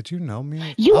 Did you know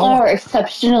me? You are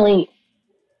exceptionally.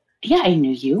 Yeah, I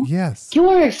knew you. Yes. You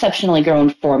are exceptionally grown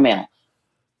for a male.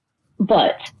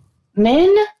 But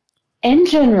men, in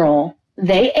general,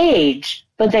 they age,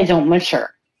 but they don't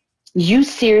mature. You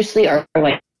seriously are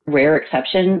like a rare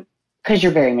exception because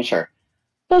you're very mature.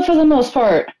 But for the most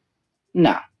part,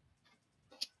 no.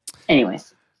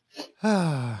 Anyways.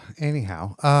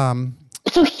 Anyhow,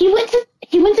 So he went to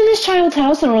this child's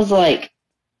house and was like,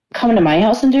 "Come to my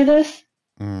house and do this."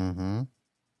 mm-hmm.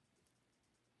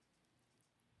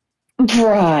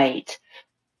 Right.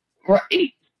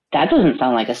 That doesn't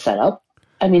sound like a setup.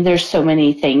 I mean, there's so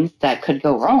many things that could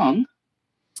go wrong.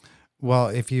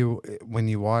 Well, when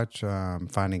you watch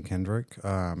Finding Kendrick,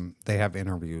 they have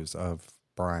interviews of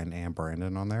Brian and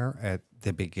Brandon on there at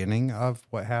the beginning of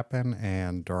what happened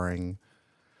and during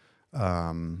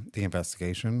the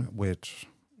investigation, which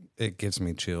it gives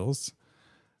me chills.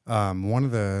 One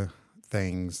of the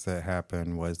things that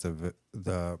happened was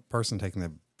the person taking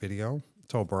the video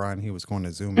told Brian he was going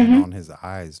to zoom in on his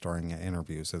eyes during an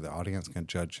interview so the audience can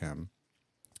judge him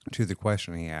to the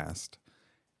question he asked.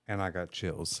 And I got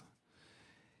chills.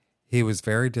 He was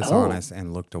very dishonest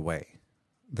and looked away.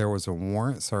 There was a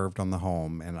warrant served on the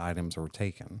home and items were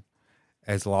taken.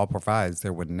 As law provides,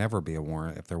 there would never be a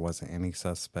warrant if there wasn't any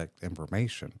suspect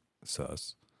information,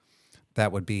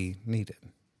 that would be needed.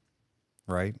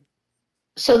 Right?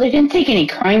 So they didn't take any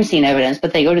crime scene evidence,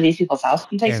 but they go to these people's house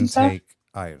and take some stuff? Take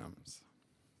items.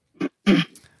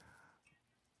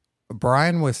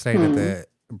 Brian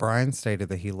stated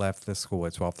that he left the school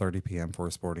at 12:30 p.m. for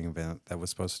a sporting event that was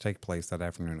supposed to take place that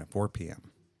afternoon at 4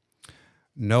 p.m.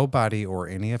 Nobody or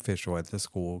any official at the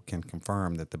school can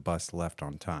confirm that the bus left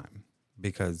on time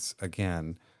because,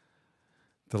 again,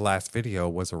 the last video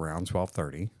was around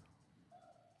 12:30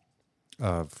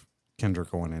 of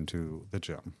Kendrick going into the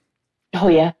gym. Oh,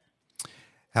 yeah.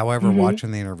 However,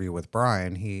 watching the interview with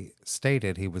Brian, he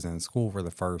stated he was in school for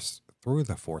the first through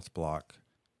the fourth block.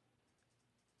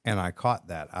 And I caught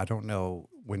that. I don't know.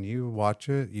 When you watch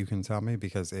it, you can tell me,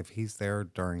 because if he's there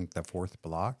during the fourth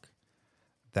block,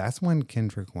 that's when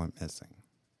Kendrick went missing.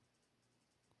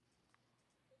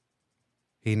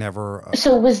 He never.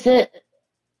 So was it.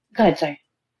 Go ahead, sorry.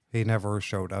 He never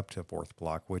showed up to fourth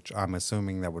block, which I'm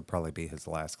assuming that would probably be his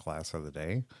last class of the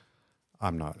day.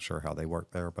 I'm not sure how they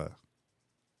work there, but.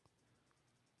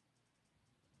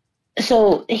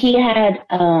 So he had.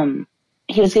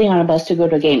 He was getting on a bus to go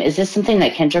to a game. Is this something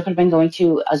that Kendrick had been going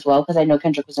to as well? Because I know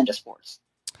Kendrick was into sports.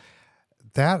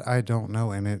 That I don't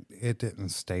know, and it didn't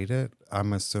state it.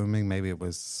 I'm assuming maybe it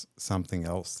was something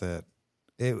else that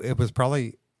it was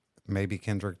probably maybe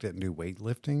Kendrick didn't do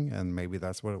weightlifting, and maybe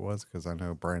that's what it was, because I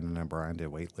know Brandon and Brian did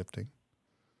weightlifting.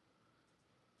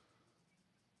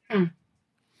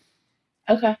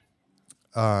 Okay.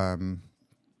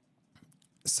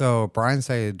 So Brian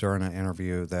said during an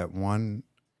interview that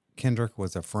Kendrick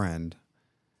was a friend,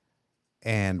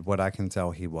 and what I can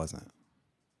tell, he wasn't.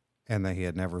 And that he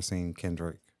had never seen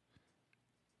Kendrick.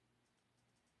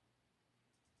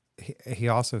 He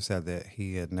also said that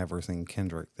he had never seen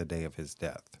Kendrick the day of his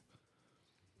death.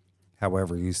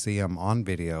 However, you see them on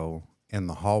video in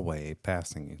the hallway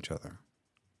passing each other.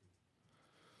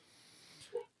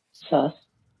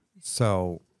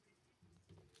 So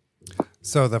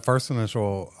the first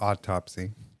initial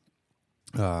autopsy,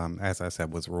 as I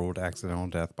said, was ruled accidental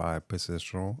death by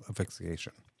positional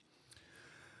asphyxiation.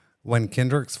 When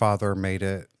Kendrick's father made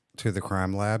it to the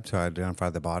crime lab to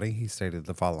identify the body, he stated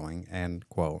the following, and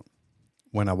quote,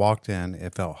 "When I walked in,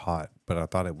 it felt hot, but I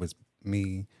thought it was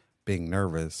me being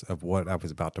nervous of what I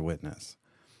was about to witness.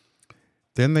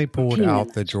 Then they pulled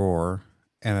out the drawer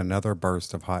and another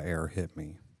burst of hot air hit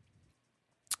me.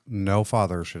 No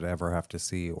father should ever have to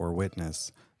see or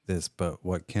witness this, but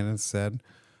what Kenneth said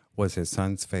was his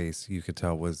son's face, you could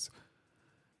tell,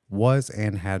 was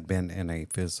and had been in a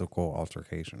physical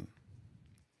altercation."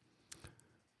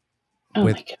 Oh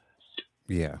my God.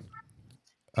 Yeah.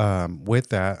 With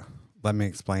that, let me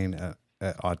explain an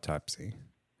autopsy.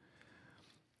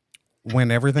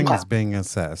 When everything is being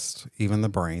assessed, even the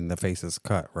brain, the face is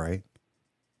cut, right?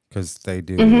 Because they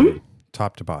do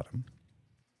top to bottom.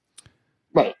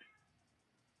 Right.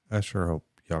 I sure hope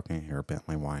y'all can't hear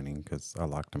Bentley whining because I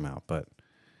locked him out. But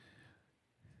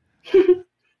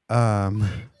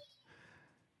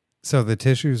so the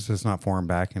tissues does not form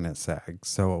back and it sags.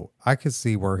 So I could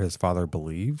see where his father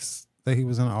believes that he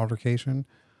was in an altercation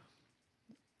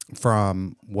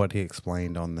from what he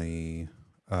explained on the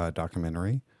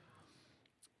documentary.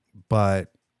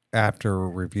 But after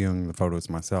reviewing the photos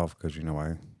myself, because,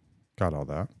 I got all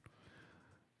that.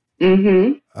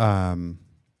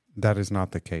 That is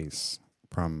not the case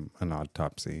from an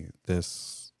autopsy.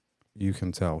 This, you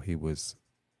can tell he was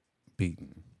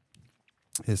beaten.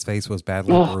 His face was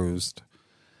badly bruised.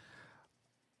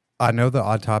 I know the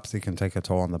autopsy can take a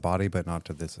toll on the body, but not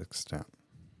to this extent.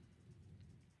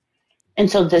 And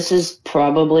so this is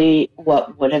probably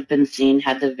what would have been seen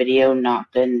had the video not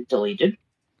been deleted?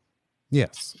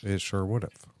 Yes, it sure would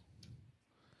have.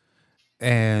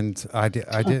 And I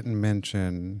didn't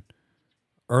mention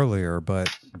earlier, but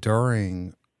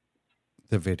during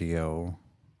the video,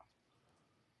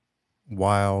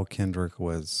 while Kendrick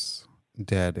was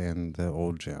dead in the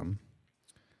old gym,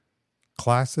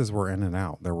 classes were in and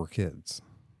out. There were kids.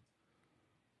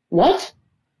 What?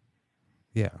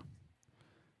 Yeah.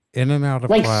 In and out of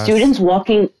like class. Students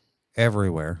walking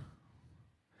everywhere.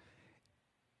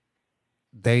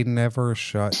 They never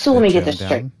shut So the let me gym get this down.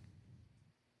 straight.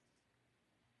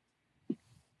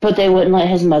 But they wouldn't let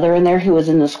his mother in there who was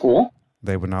in the school?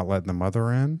 They would not let the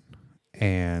mother in.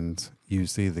 And you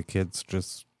see the kids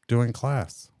just doing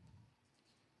class.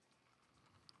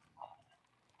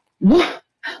 What?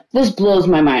 This blows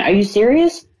my mind. Are you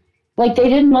serious? Like, they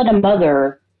didn't let a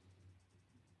mother...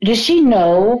 Does she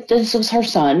know this was her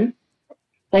son?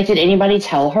 Like, did anybody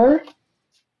tell her?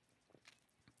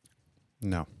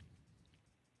 No.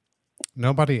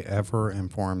 Nobody ever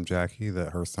informed Jackie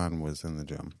that her son was in the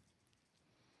gym.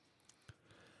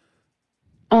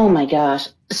 Oh my gosh.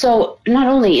 So not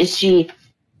only is she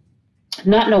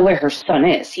not know where her son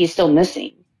is, he's still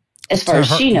missing. As far as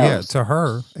she knows. Yeah, to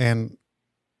her and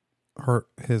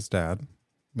his dad,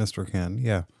 Mr. Ken,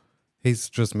 yeah. He's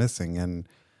just missing, and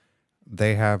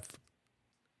they have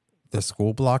the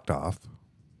school blocked off.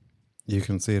 You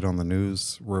can see it on the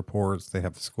news reports. They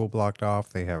have the school blocked off.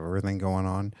 They have everything going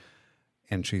on,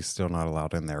 and she's still not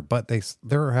allowed in there. But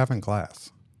they're having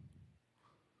class.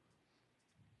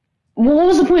 Well, what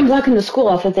was the point of blocking the school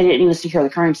off if they didn't even secure the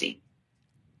crime scene?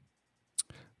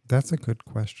 That's a good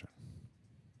question.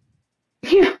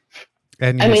 Yeah.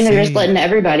 And they're just letting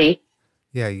everybody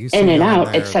you see in and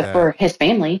out except for his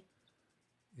family.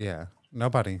 Yeah,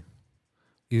 nobody.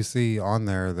 You see on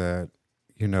there that,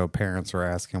 parents are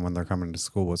asking when they're coming to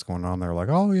school what's going on. They're like,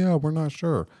 oh, yeah, we're not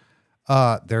sure.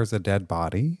 There's a dead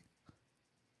body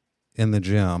in the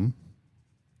gym.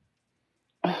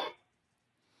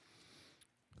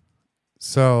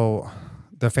 So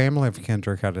the family of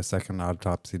Kendrick had a second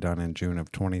autopsy done in June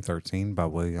of 2013 by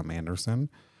William Anderson,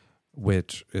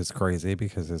 which is crazy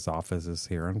because his office is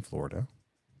here in Florida.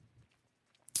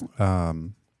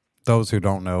 Those who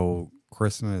don't know,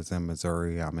 Kristen is in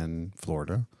Missouri. I'm in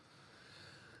Florida.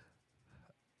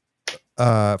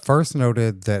 First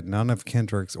noted that none of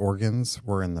Kendrick's organs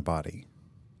were in the body,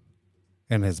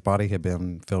 and his body had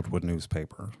been filled with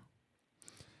newspaper.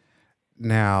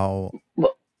 Now,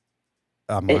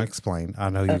 I'm going to explain. I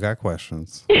know you got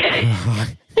questions.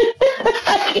 I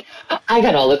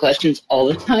got all the questions all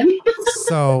the time.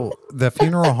 So the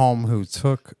funeral home who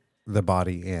took the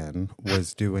body in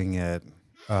was doing it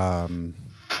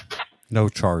no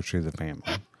charge to the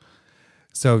family.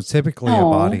 So typically a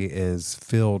body is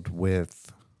filled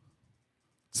with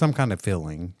some kind of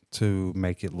filling to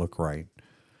make it look right.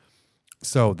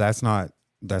 So that's not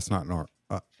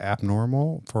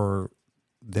abnormal for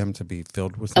them to be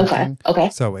filled with Okay. something. Okay.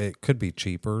 So it could be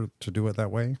cheaper to do it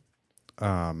that way.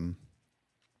 Um,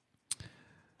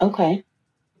 Okay.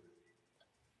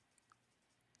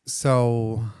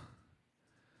 so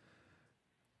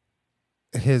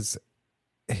his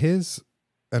his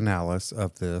analysis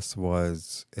of this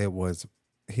was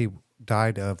he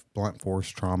died of blunt force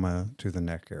trauma to the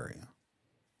neck area,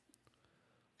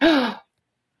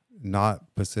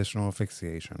 not positional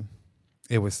asphyxiation.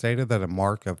 It was stated that a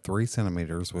mark of 3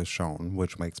 centimeters was shown,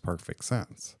 which makes perfect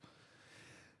sense.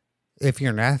 If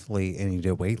you're an athlete and you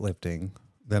do weightlifting,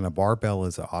 then a barbell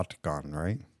is an octagon,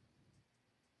 right?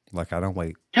 Like I don't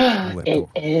lift It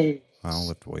is. I don't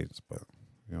lift weights, but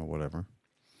whatever.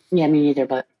 Yeah, me neither,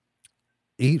 but.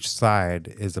 Each side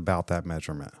is about that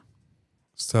measurement.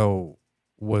 So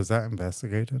was that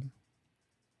investigated?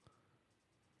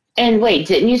 And wait,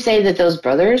 didn't you say that those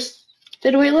brothers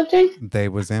did weightlifting? They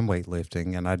was in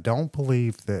weightlifting, and I don't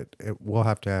believe that we'll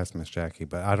have to ask Miss Jackie,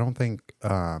 but I don't think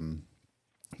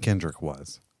Kendrick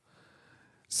was.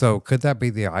 So could that be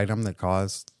the item that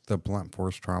caused the blunt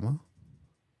force trauma?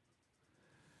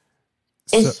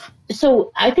 So Is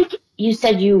so I think you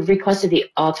said you requested the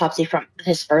autopsy from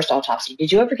his first autopsy.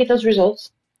 Did you ever get those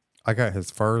results? I got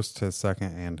his first, his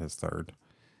second, and his third.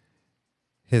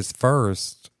 His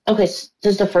first, Okay,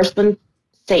 does the first one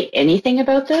say anything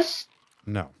about this?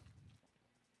 no,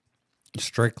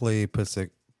 strictly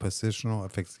positional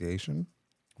asphyxiation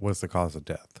was the cause of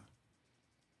death.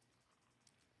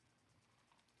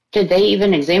 Did they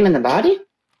even examine the body?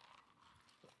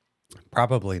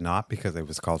 Probably not because it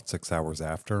was called 6 hours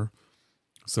after.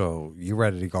 So you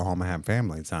ready to go home and have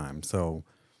family time. So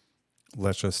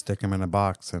let's just stick him in a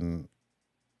box and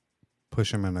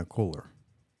push him in a cooler.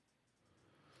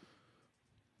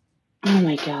 Oh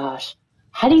my gosh.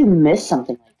 How do you miss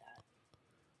something like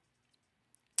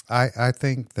I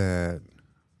think that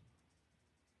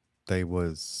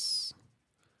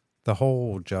the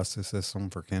whole justice system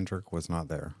for Kendrick was not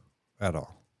there at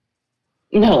all.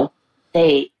 that? No,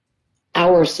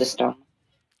 our system,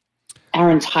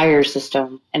 our entire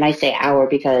system, and I say our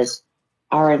because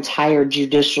our entire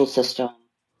judicial system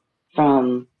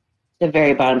from the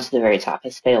very bottom to the very top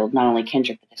has failed not only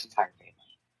Kendrick, but this entire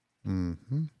family.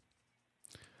 Mm-hmm.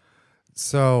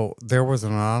 So there was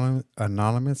an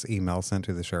anonymous email sent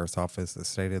to the sheriff's office that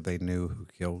stated they knew who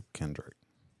killed Kendrick.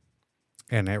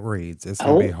 And it reads, it's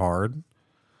going to be Oh, hard.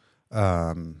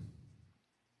 Um,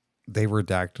 they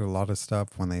redacted a lot of stuff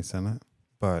when they sent it.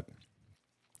 But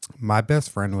my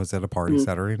best friend was at a party mm,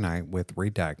 Saturday night with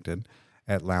Redacted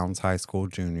at Lowndes High School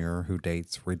Junior, who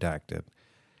dates Redacted.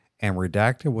 And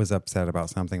Redacted was upset about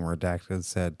something Redacted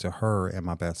said to her, and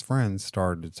my best friend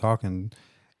started talking.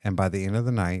 And by the end of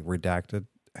the night, Redacted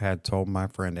had told my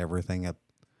friend everything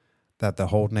that the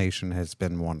whole nation has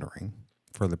been wondering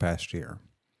for the past year.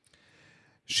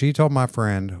 She told my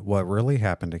friend what really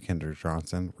happened to Kendrick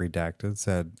Johnson. Redacted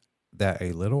said that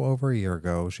a little over a year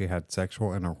ago, she had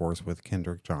sexual intercourse with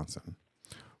Kendrick Johnson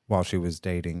while she was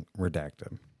dating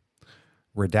Redacted.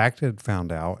 Redacted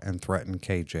found out and threatened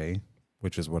KJ,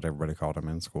 which is what everybody called him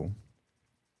in school.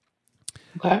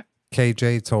 okay.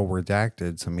 KJ told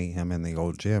Redacted to meet him in the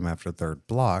old gym after third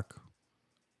block.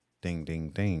 Ding, ding,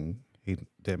 ding. He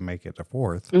didn't make it to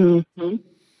fourth. Mm-hmm.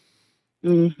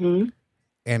 Mm-hmm.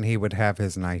 And he would have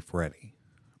his knife ready.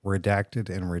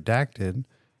 Redacted,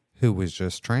 who was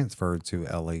just transferred to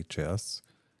LHS,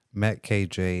 met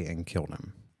KJ and killed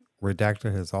him.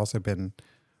 Redacted has also been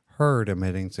heard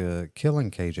admitting to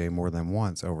killing KJ more than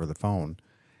once over the phone.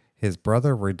 His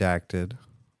brother, Redacted,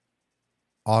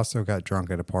 also got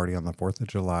drunk at a party on the 4th of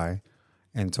July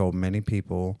and told many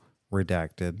people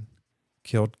Redacted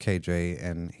killed KJ,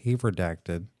 and he,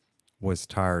 Redacted, was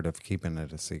tired of keeping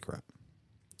it a secret.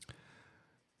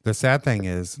 The sad thing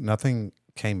is, nothing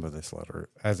came of this letter,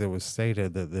 as it was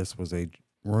stated that this was a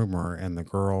rumor, and the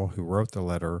girl who wrote the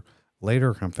letter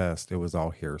later confessed it was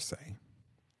all hearsay.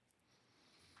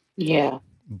 Yeah.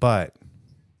 But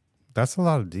that's a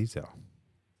lot of detail.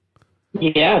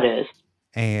 Yeah, it is.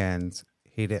 And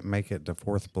he didn't make it to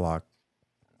fourth block.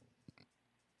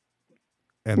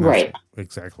 And that's Right.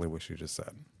 exactly what you just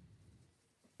said.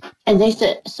 And they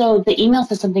said, so the email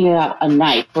said something about a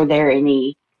knife. Were there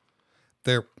any?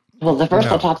 There, Well, the first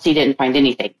no, autopsy didn't find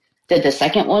anything. Did the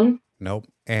second one? nope.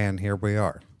 And here we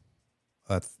are.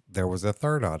 There was a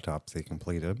third autopsy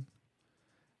completed,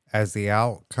 as the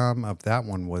outcome of that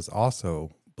one was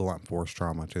also blunt force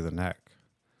trauma to the neck.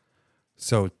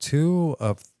 So 2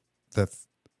 of the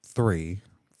 3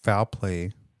 foul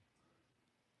play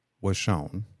was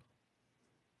shown,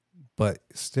 but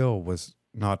still was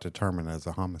not determined as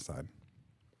a homicide.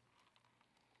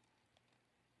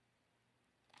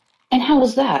 And how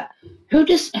is that? Who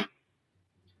just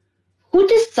who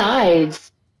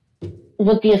decides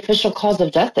what the official cause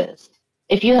of death is?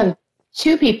 If you have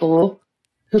two people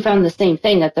who found the same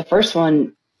thing that the first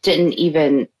one didn't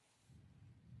even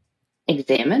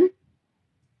examine.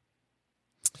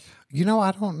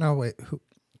 I don't know who.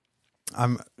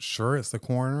 I'm sure it's the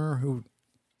coroner who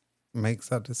makes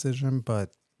that decision,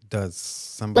 but does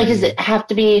somebody? Does it have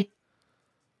to be?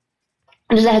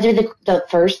 Does it have to be the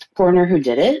first coroner who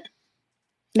did it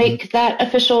make that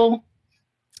official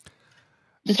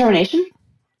determination?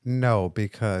 No,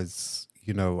 because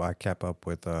I kept up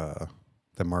with the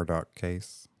Murdoch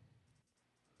case,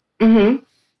 Mm-hmm.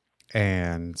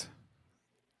 and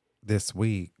this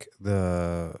week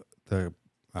the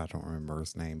I don't remember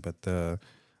his name, but the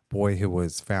boy who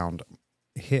was found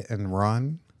hit and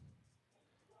run,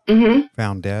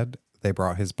 found dead. They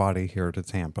brought his body here to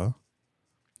Tampa.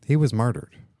 He was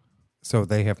murdered. So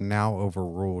they have now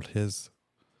overruled his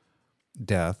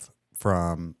death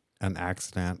from an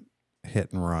accident,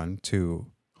 hit and run, to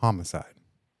homicide.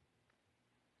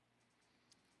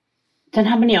 Then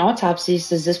how many autopsies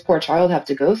does this poor child have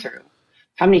to go through?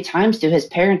 How many times do his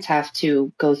parents have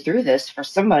to go through this for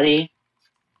somebody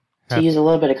to use a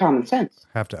little bit of common sense?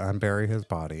 Have to unbury his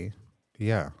body.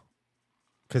 Yeah.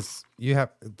 Because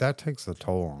that takes a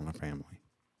toll on a family.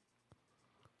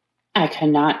 I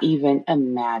cannot even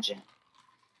imagine.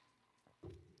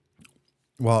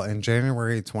 Well, in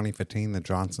January 2015, the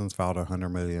Johnsons filed a $100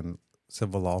 million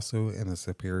civil lawsuit in the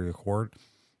Superior Court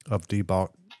of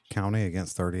Diebock County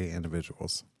against 38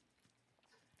 individuals.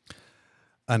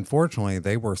 Unfortunately,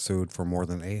 they were sued for more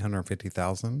than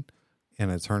 $850,000 in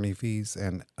attorney fees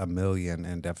and $1 million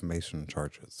in defamation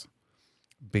charges.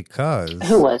 Because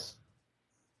who was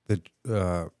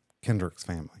the Kendrick's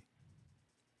family?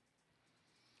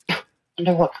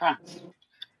 Under what crimes?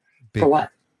 For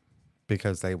what?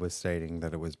 Because they was stating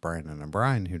that it was Brandon and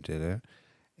Brian who did it,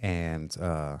 and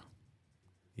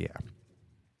yeah.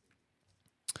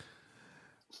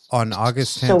 On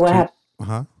August 10th. So what happened?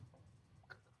 Huh?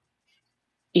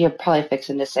 You're probably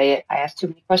fixing to say it. I asked too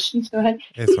many questions. Go ahead.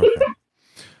 It's okay.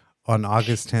 On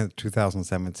August 10th,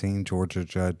 2017, Georgia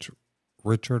Judge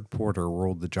Richard Porter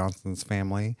ruled the Johnsons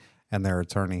family and their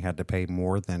attorney had to pay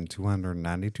more than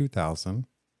 $292,000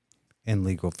 in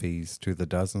legal fees to the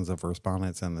dozens of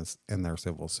respondents in their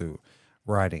civil suit,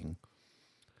 writing,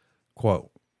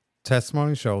 quote,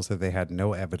 testimony shows that they had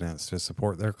no evidence to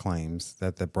support their claims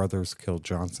that the brothers killed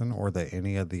Johnson or that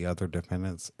any of the other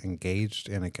defendants engaged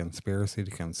in a conspiracy to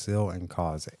conceal and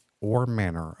cause or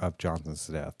manner of Johnson's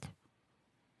death.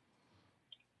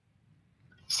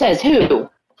 Says who?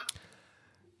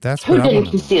 That's who what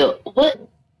didn't conceal. What?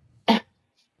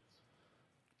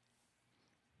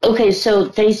 Okay, so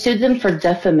they sued them for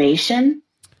defamation.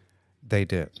 They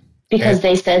did because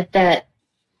they said that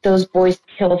those boys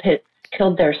killed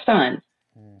their son.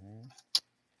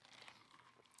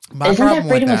 Isn't that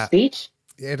freedom of speech?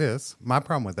 It is. My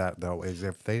problem with that, though, is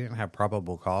if they didn't have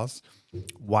probable cause,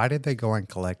 why did they go and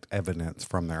collect evidence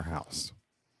from their house?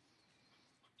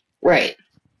 Right.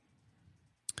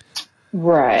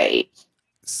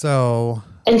 So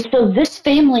this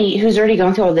family who's already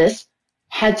gone through all this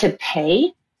had to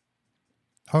pay.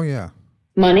 Oh yeah.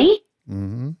 Money?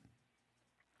 Mm-hmm.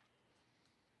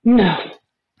 No.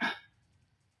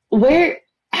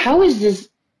 How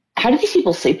do these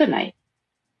people sleep at night?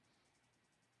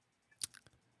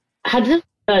 How does the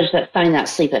judge that find that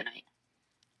sleep at night?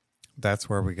 That's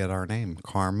where we get our name,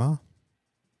 karma.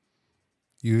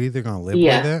 You either going to live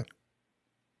with it.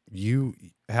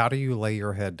 How do you lay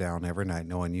your head down every night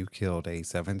knowing you killed a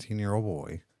 17-year-old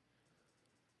boy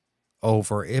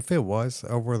if it was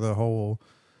over the whole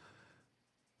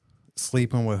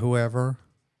sleeping with whoever,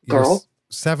 girl, you're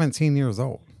 17 years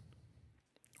old,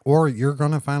 or you're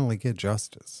going to finally get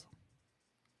justice,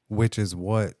 which is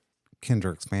what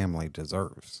Kendrick's family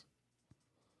deserves.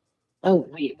 Oh,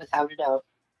 wait, without a doubt.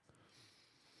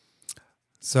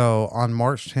 So on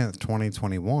March 10th,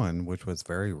 2021, which was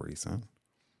very recent,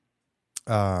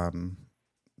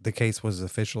 the case was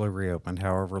officially reopened.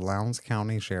 However, Lowndes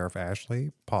County Sheriff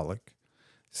Ashley Pollock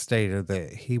stated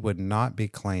that he would not be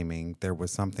claiming there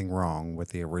was something wrong with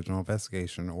the original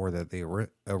investigation or that the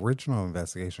original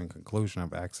investigation conclusion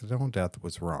of accidental death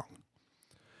was wrong.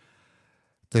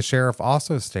 The sheriff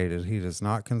also stated he does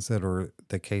not consider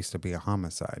the case to be a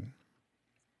homicide.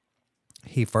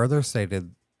 He further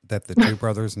stated that the two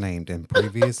brothers named in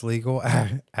previous legal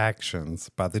actions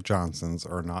by the Johnsons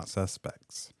are not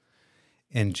suspects.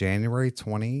 In January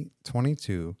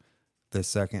 2022, the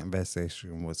second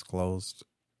investigation was closed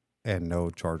and no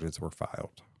charges were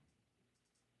filed.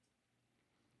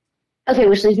 Okay,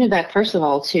 which leads me back, first of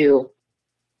all, to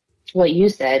what you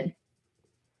said.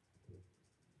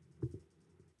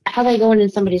 How they going in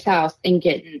somebody's house and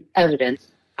getting evidence?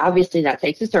 Obviously, that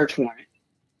takes a search warrant.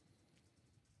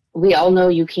 We all know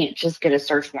you can't just get a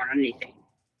search warrant on anything.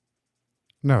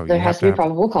 No, There you has have to to be have.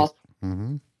 probable cause.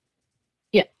 Mm-hmm.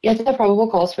 Yeah, you have to have probable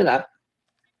cause for that.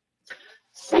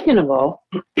 Second of all,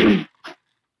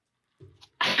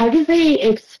 how do they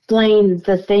explain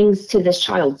the things to this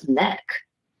child's neck?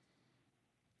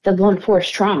 The blunt force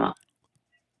trauma.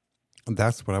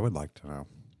 That's what I would like to know.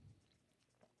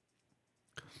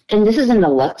 And this is an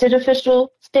elected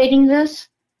official stating this,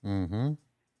 Mm-hmm.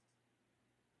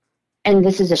 and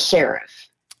this is a sheriff.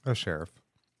 A sheriff.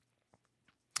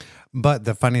 But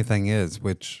the funny thing is,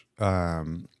 which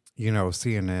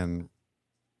CNN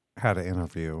had an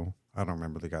interview. I don't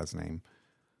remember the guy's name.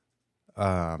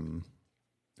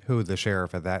 Who the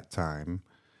sheriff at that time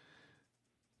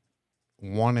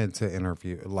wanted to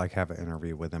interview, like have an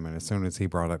interview with him, and as soon as he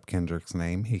brought up Kendrick's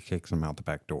name, he kicks him out the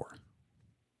back door.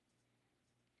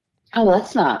 Oh,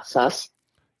 that's not sus.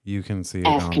 You can see it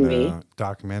As on can the be.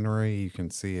 documentary. You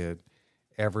can see it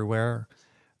everywhere.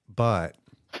 But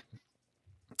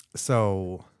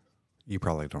so you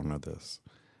probably don't know this.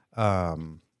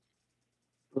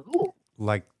 Ooh.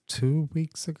 Like 2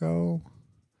 weeks ago,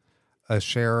 a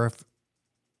sheriff,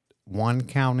 one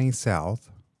county south,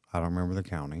 I don't remember the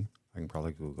county, I can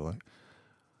probably Google it,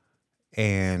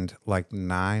 and like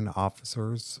 9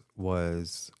 officers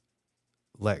was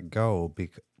let go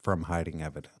from hiding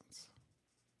evidence.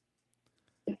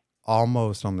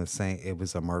 Almost on the same, it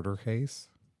was a murder case,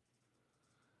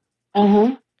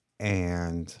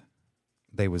 and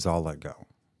they was all let go.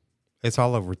 It's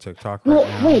all over TikTok right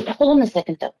now. Wait, hold on a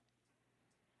second though.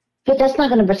 But that's not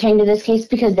going to pertain to this case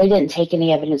because they didn't take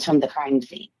any evidence from the crime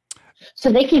scene.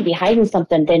 So they can't be hiding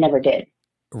something they never did.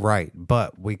 Right,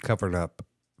 but we covered up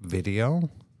video.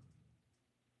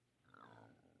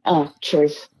 Oh,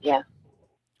 truth. Yeah.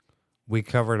 We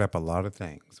covered up a lot of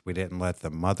things. We didn't let the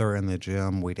mother in the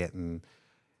gym. We didn't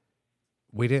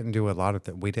do a lot of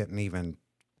things. We didn't even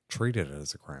treat it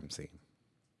as a crime scene.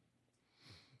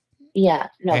 Yeah,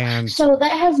 no. And so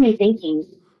that has me thinking.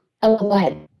 Oh, go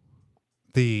ahead.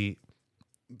 The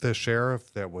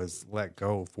sheriff that was let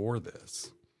go for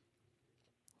this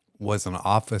was an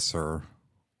officer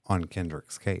on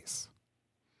Kendrick's case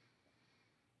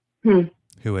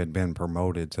who had been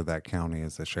promoted to that county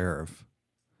as a sheriff.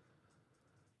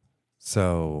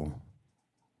 So,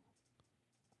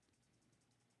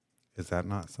 is that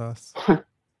not sus?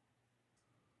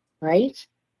 Right?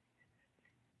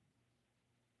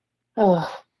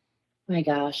 Oh, my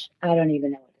gosh. I don't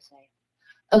even know what to say.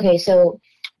 Okay, so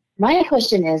my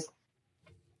question is,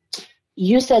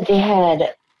 you said they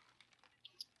had,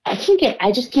 I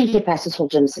just can't get past this whole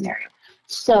gym scenario.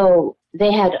 So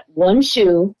they had one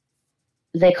shoe.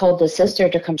 They called the sister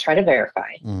to come try to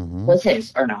verify was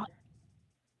his or not.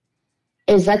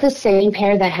 Is that the same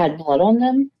pair that had blood on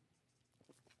them?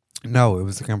 No, it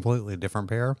was a completely different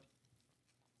pair.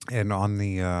 And on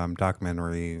the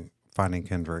documentary Finding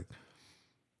Kendrick,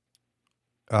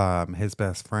 his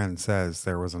best friend says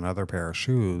there was another pair of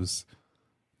shoes,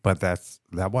 but that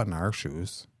wasn't our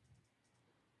shoes.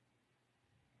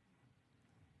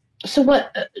 So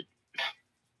what?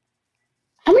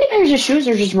 How many pairs of shoes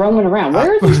are just roaming around?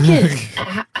 Where are these kids?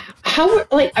 How are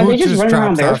they just running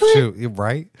around barefoot?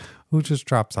 Right? Who just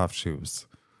drops off shoes?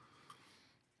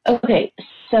 Okay,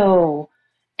 so,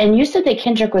 and you said that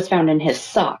Kendrick was found in his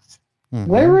socks.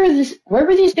 Where were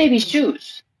these baby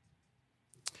shoes?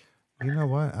 You know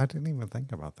what? I didn't even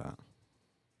think about that.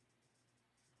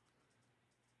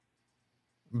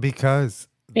 Because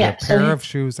the pair of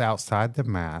shoes outside the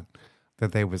mat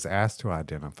that they was asked to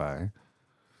identify,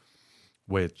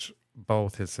 which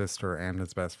both his sister and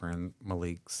his best friend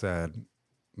Malik said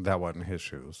that wasn't his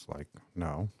shoes. Like,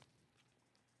 no.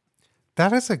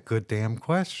 That is a good damn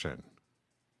question.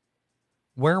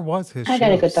 Where was his shoes? I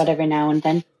got a good thought every now and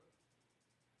then.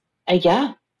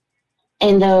 Yeah.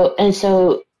 And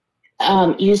so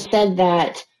you said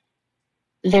that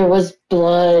there was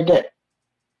blood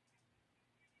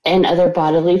and other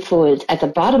bodily fluids at the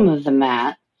bottom of the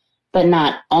mat, but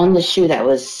not on the shoe that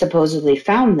was supposedly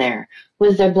found there.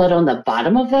 Was there blood on the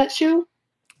bottom of that shoe?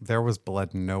 There was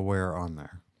blood nowhere on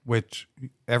there, which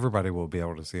everybody will be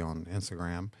able to see on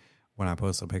Instagram when I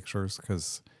post the pictures,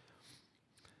 because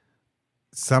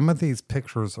some of these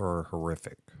pictures are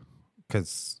horrific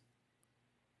because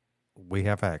we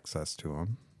have access to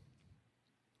them.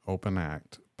 Open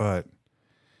act. But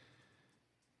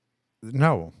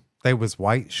no, they was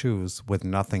white shoes with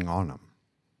nothing on them.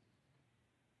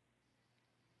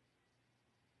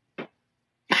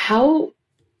 how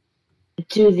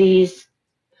do these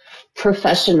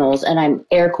professionals, and I'm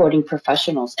air quoting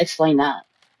professionals, explain that?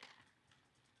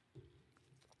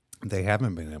 They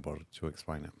haven't been able to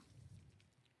explain it.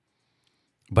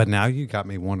 But now you got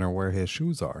me wondering where his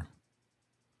shoes are.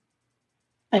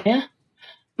 Oh, yeah.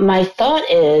 My thought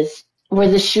is, were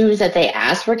the shoes that they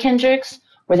asked were Kendrick's,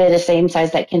 were they the same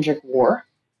size that Kendrick wore?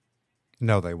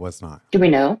 No, they was not. Do we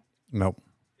know? Nope.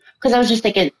 Because I was just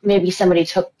thinking maybe somebody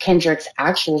took Kendrick's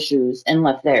actual shoes and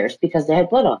left theirs because they had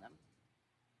blood on them.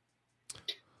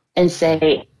 And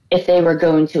say if they were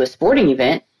going to a sporting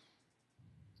event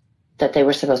that they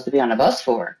were supposed to be on a bus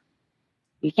for,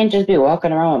 you can't just be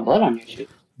walking around with blood on your shoes.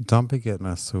 Don't be getting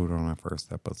us sued on our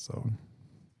first episode.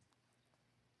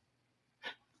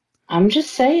 I'm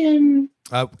just saying.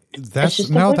 That's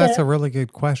a really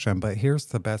good question, but here's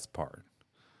the best part.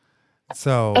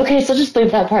 So okay, so just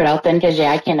leave that part out then, because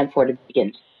I can't afford to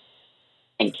begin.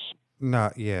 Thank you.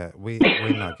 No, yeah, we're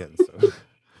not getting sued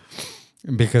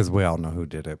because we all know who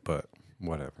did it, but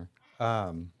whatever.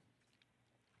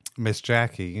 Miss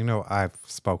Jackie, I've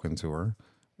spoken to her,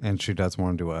 and she does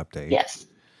want to do an update. Yes.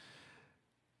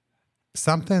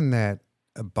 Something that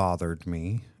bothered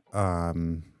me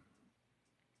when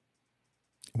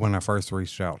I first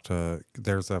reached out to,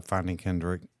 there's a Finding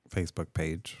Kendrick Facebook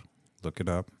page. Look it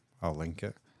up. I'll link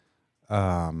it.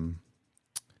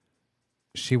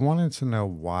 She wanted to know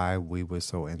why we were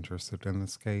so interested in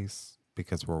this case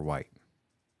because we're white.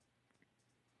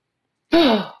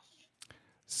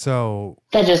 So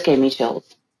that just gave me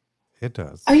chills. It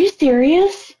does. Are you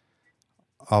serious?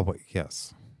 Oh,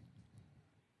 yes.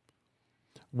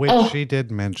 Which she did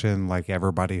mention, like,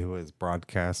 everybody who has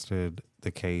broadcasted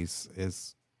the case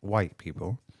is white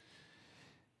people.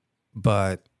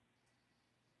 But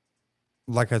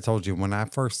like I told you, when I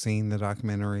first seen the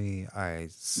documentary, I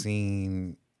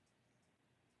seen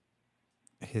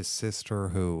his sister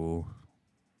who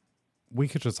we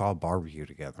could just all barbecue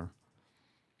together.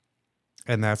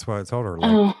 And that's what I told her.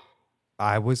 Like,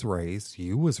 I was raised,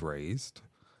 you was raised.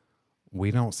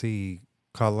 We don't see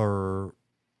color,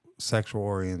 sexual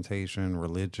orientation,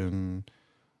 religion,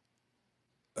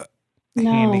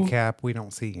 handicap. We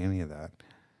don't see any of that.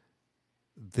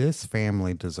 This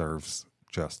family deserves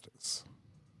justice.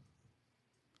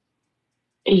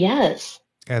 Yes.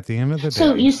 At the end of the day.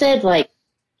 So you said, like,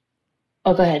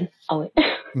 oh, go ahead. Oh, wait.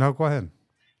 No, go ahead.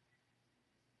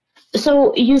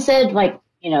 So you said, like,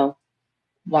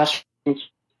 watch, I'm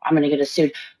going to get us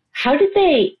sued. How did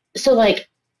they, so, like,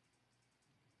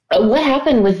 what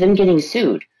happened with them getting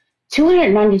sued?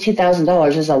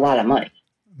 $292,000 is a lot of money.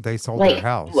 They sold their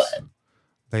house. What?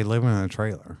 They live in a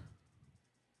trailer.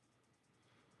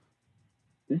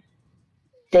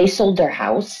 They sold their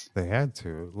house? They had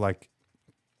to. Like,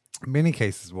 many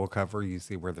cases we'll cover, you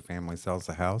see where the family sells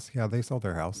the house. Yeah, they sold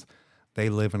their house. They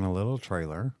live in a little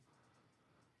trailer.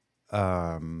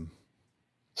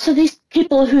 So these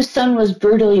people whose son was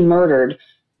brutally murdered,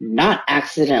 not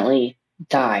accidentally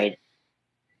died,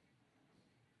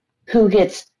 who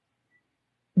gets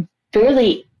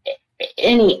barely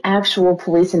any actual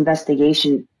police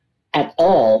investigation at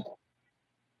all,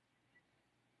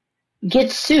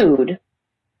 get sued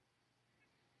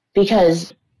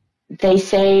because they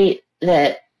say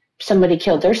that somebody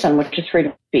killed their son, which is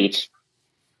freedom of speech.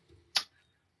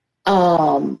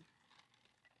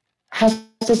 Has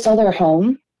to sell their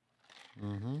home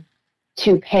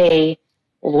to pay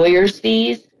lawyers'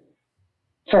 fees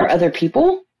for other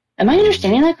people. Am I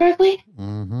understanding that correctly?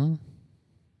 Mm-hmm.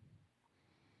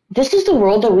 This is the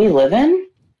world that we live in?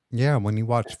 Yeah, when you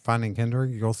watch Finding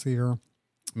Kendrick, you'll see her,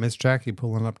 Miss Jackie,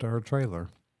 pulling up to her trailer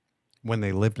when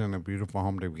they lived in a beautiful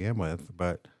home to begin with.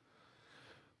 But,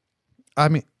 I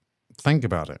mean, think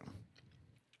about it.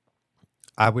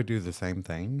 I would do the same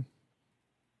thing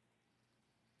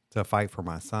to fight for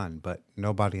my son, but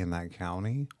nobody in that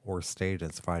county or state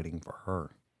is fighting for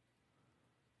her.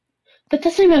 But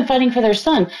that's not even fighting for their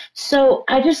son. So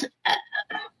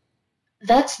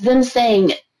that's them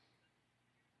saying,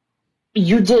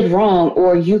 you did wrong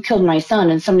or you killed my son,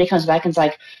 and somebody comes back and's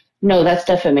like, no, that's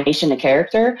defamation of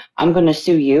character. I'm going to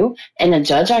sue you. And the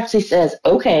judge actually says,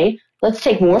 okay, let's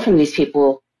take more from these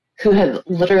people who have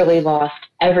literally lost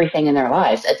everything in their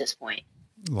lives at this point.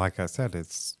 Like I said,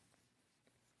 it's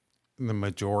the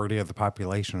majority of the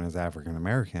population is African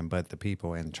American, but the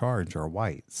people in charge are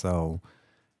white. So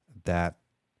that,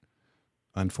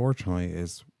 unfortunately,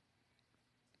 is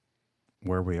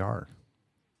where we are.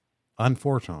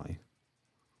 Unfortunately.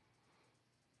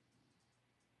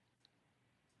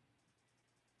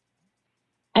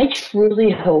 I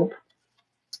truly hope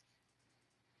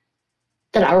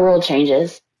that our world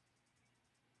changes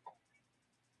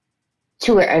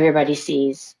to where everybody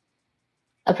sees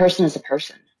a person as a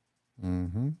person.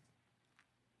 Mm-hmm.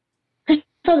 I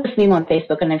saw this meme on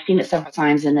Facebook and I've seen it several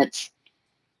times, and it's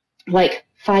like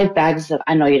 5 bags of,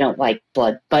 I know you don't like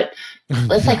blood, but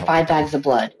it's like No. 5 bags of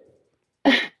blood.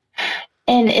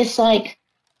 And it's like,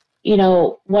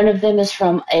 one of them is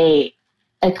from a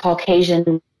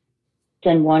Caucasian,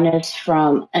 and one is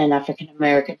from an African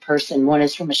American person, one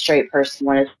is from a straight person,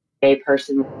 one is a gay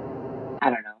person. I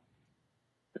don't know,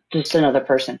 just another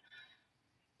person.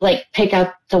 Like, pick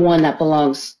out the one that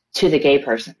belongs to the gay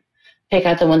person. Pick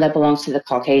out the one that belongs to the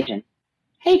Caucasian.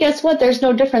 Hey, guess what? There's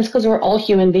no difference because we're all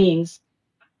human beings.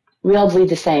 We all bleed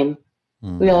the same.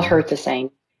 We all Mm-hmm. hurt the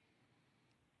same.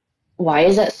 Why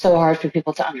is that so hard for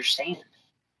people to understand?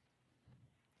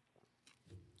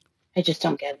 I just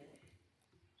don't get it.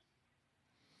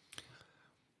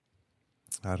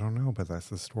 I don't know, but that's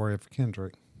the story of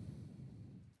Kendrick.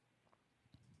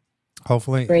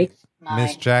 Hopefully, Breaks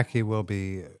Miss my Jackie will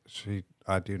be.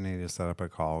 I do need to set up a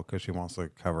call because she wants to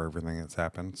cover everything that's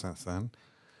happened since then.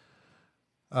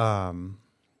 Um,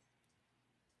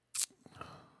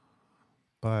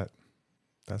 but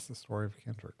that's the story of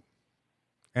Kendrick.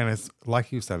 And it's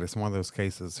like you said, it's one of those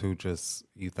cases who just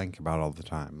you think about all the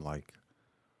time. Like,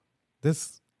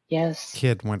 this yes,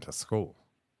 kid went to school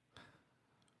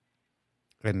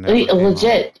and never came home.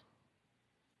 legit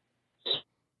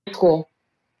school,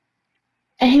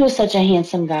 and he was such a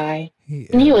handsome guy. He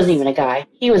And he wasn't even is. a guy;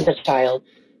 he was a child.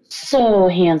 So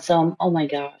handsome. Oh my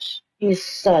gosh, he's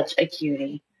such a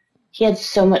cutie. He had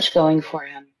so much going for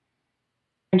him.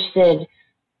 And did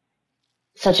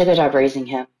such a good job raising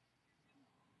him,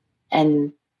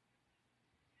 and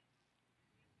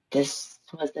this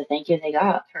was the thank you they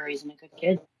got for raising a good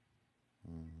kid.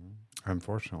 Mhm.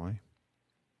 Unfortunately.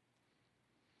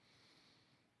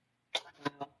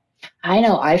 Wow. I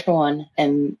know I, for one,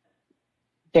 am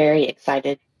very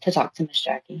excited to talk to Miss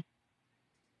Jackie.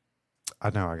 I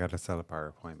know I got to set up our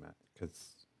appointment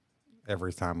because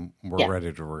every time we're Yeah,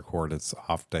 ready to record, it's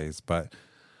off days. But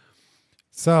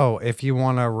so if you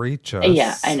want to reach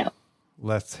yeah, I us, know.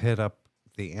 let's hit up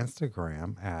the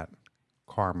Instagram at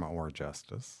Karma or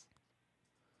Justice.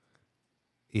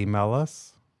 Email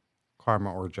us,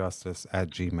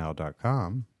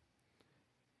 karmaorjustice@gmail.com,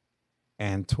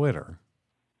 and Twitter,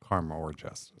 Karma or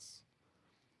Justice.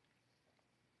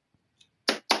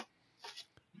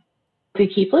 If you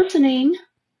keep listening.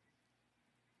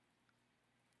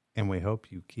 And we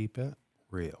hope you keep it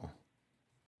real.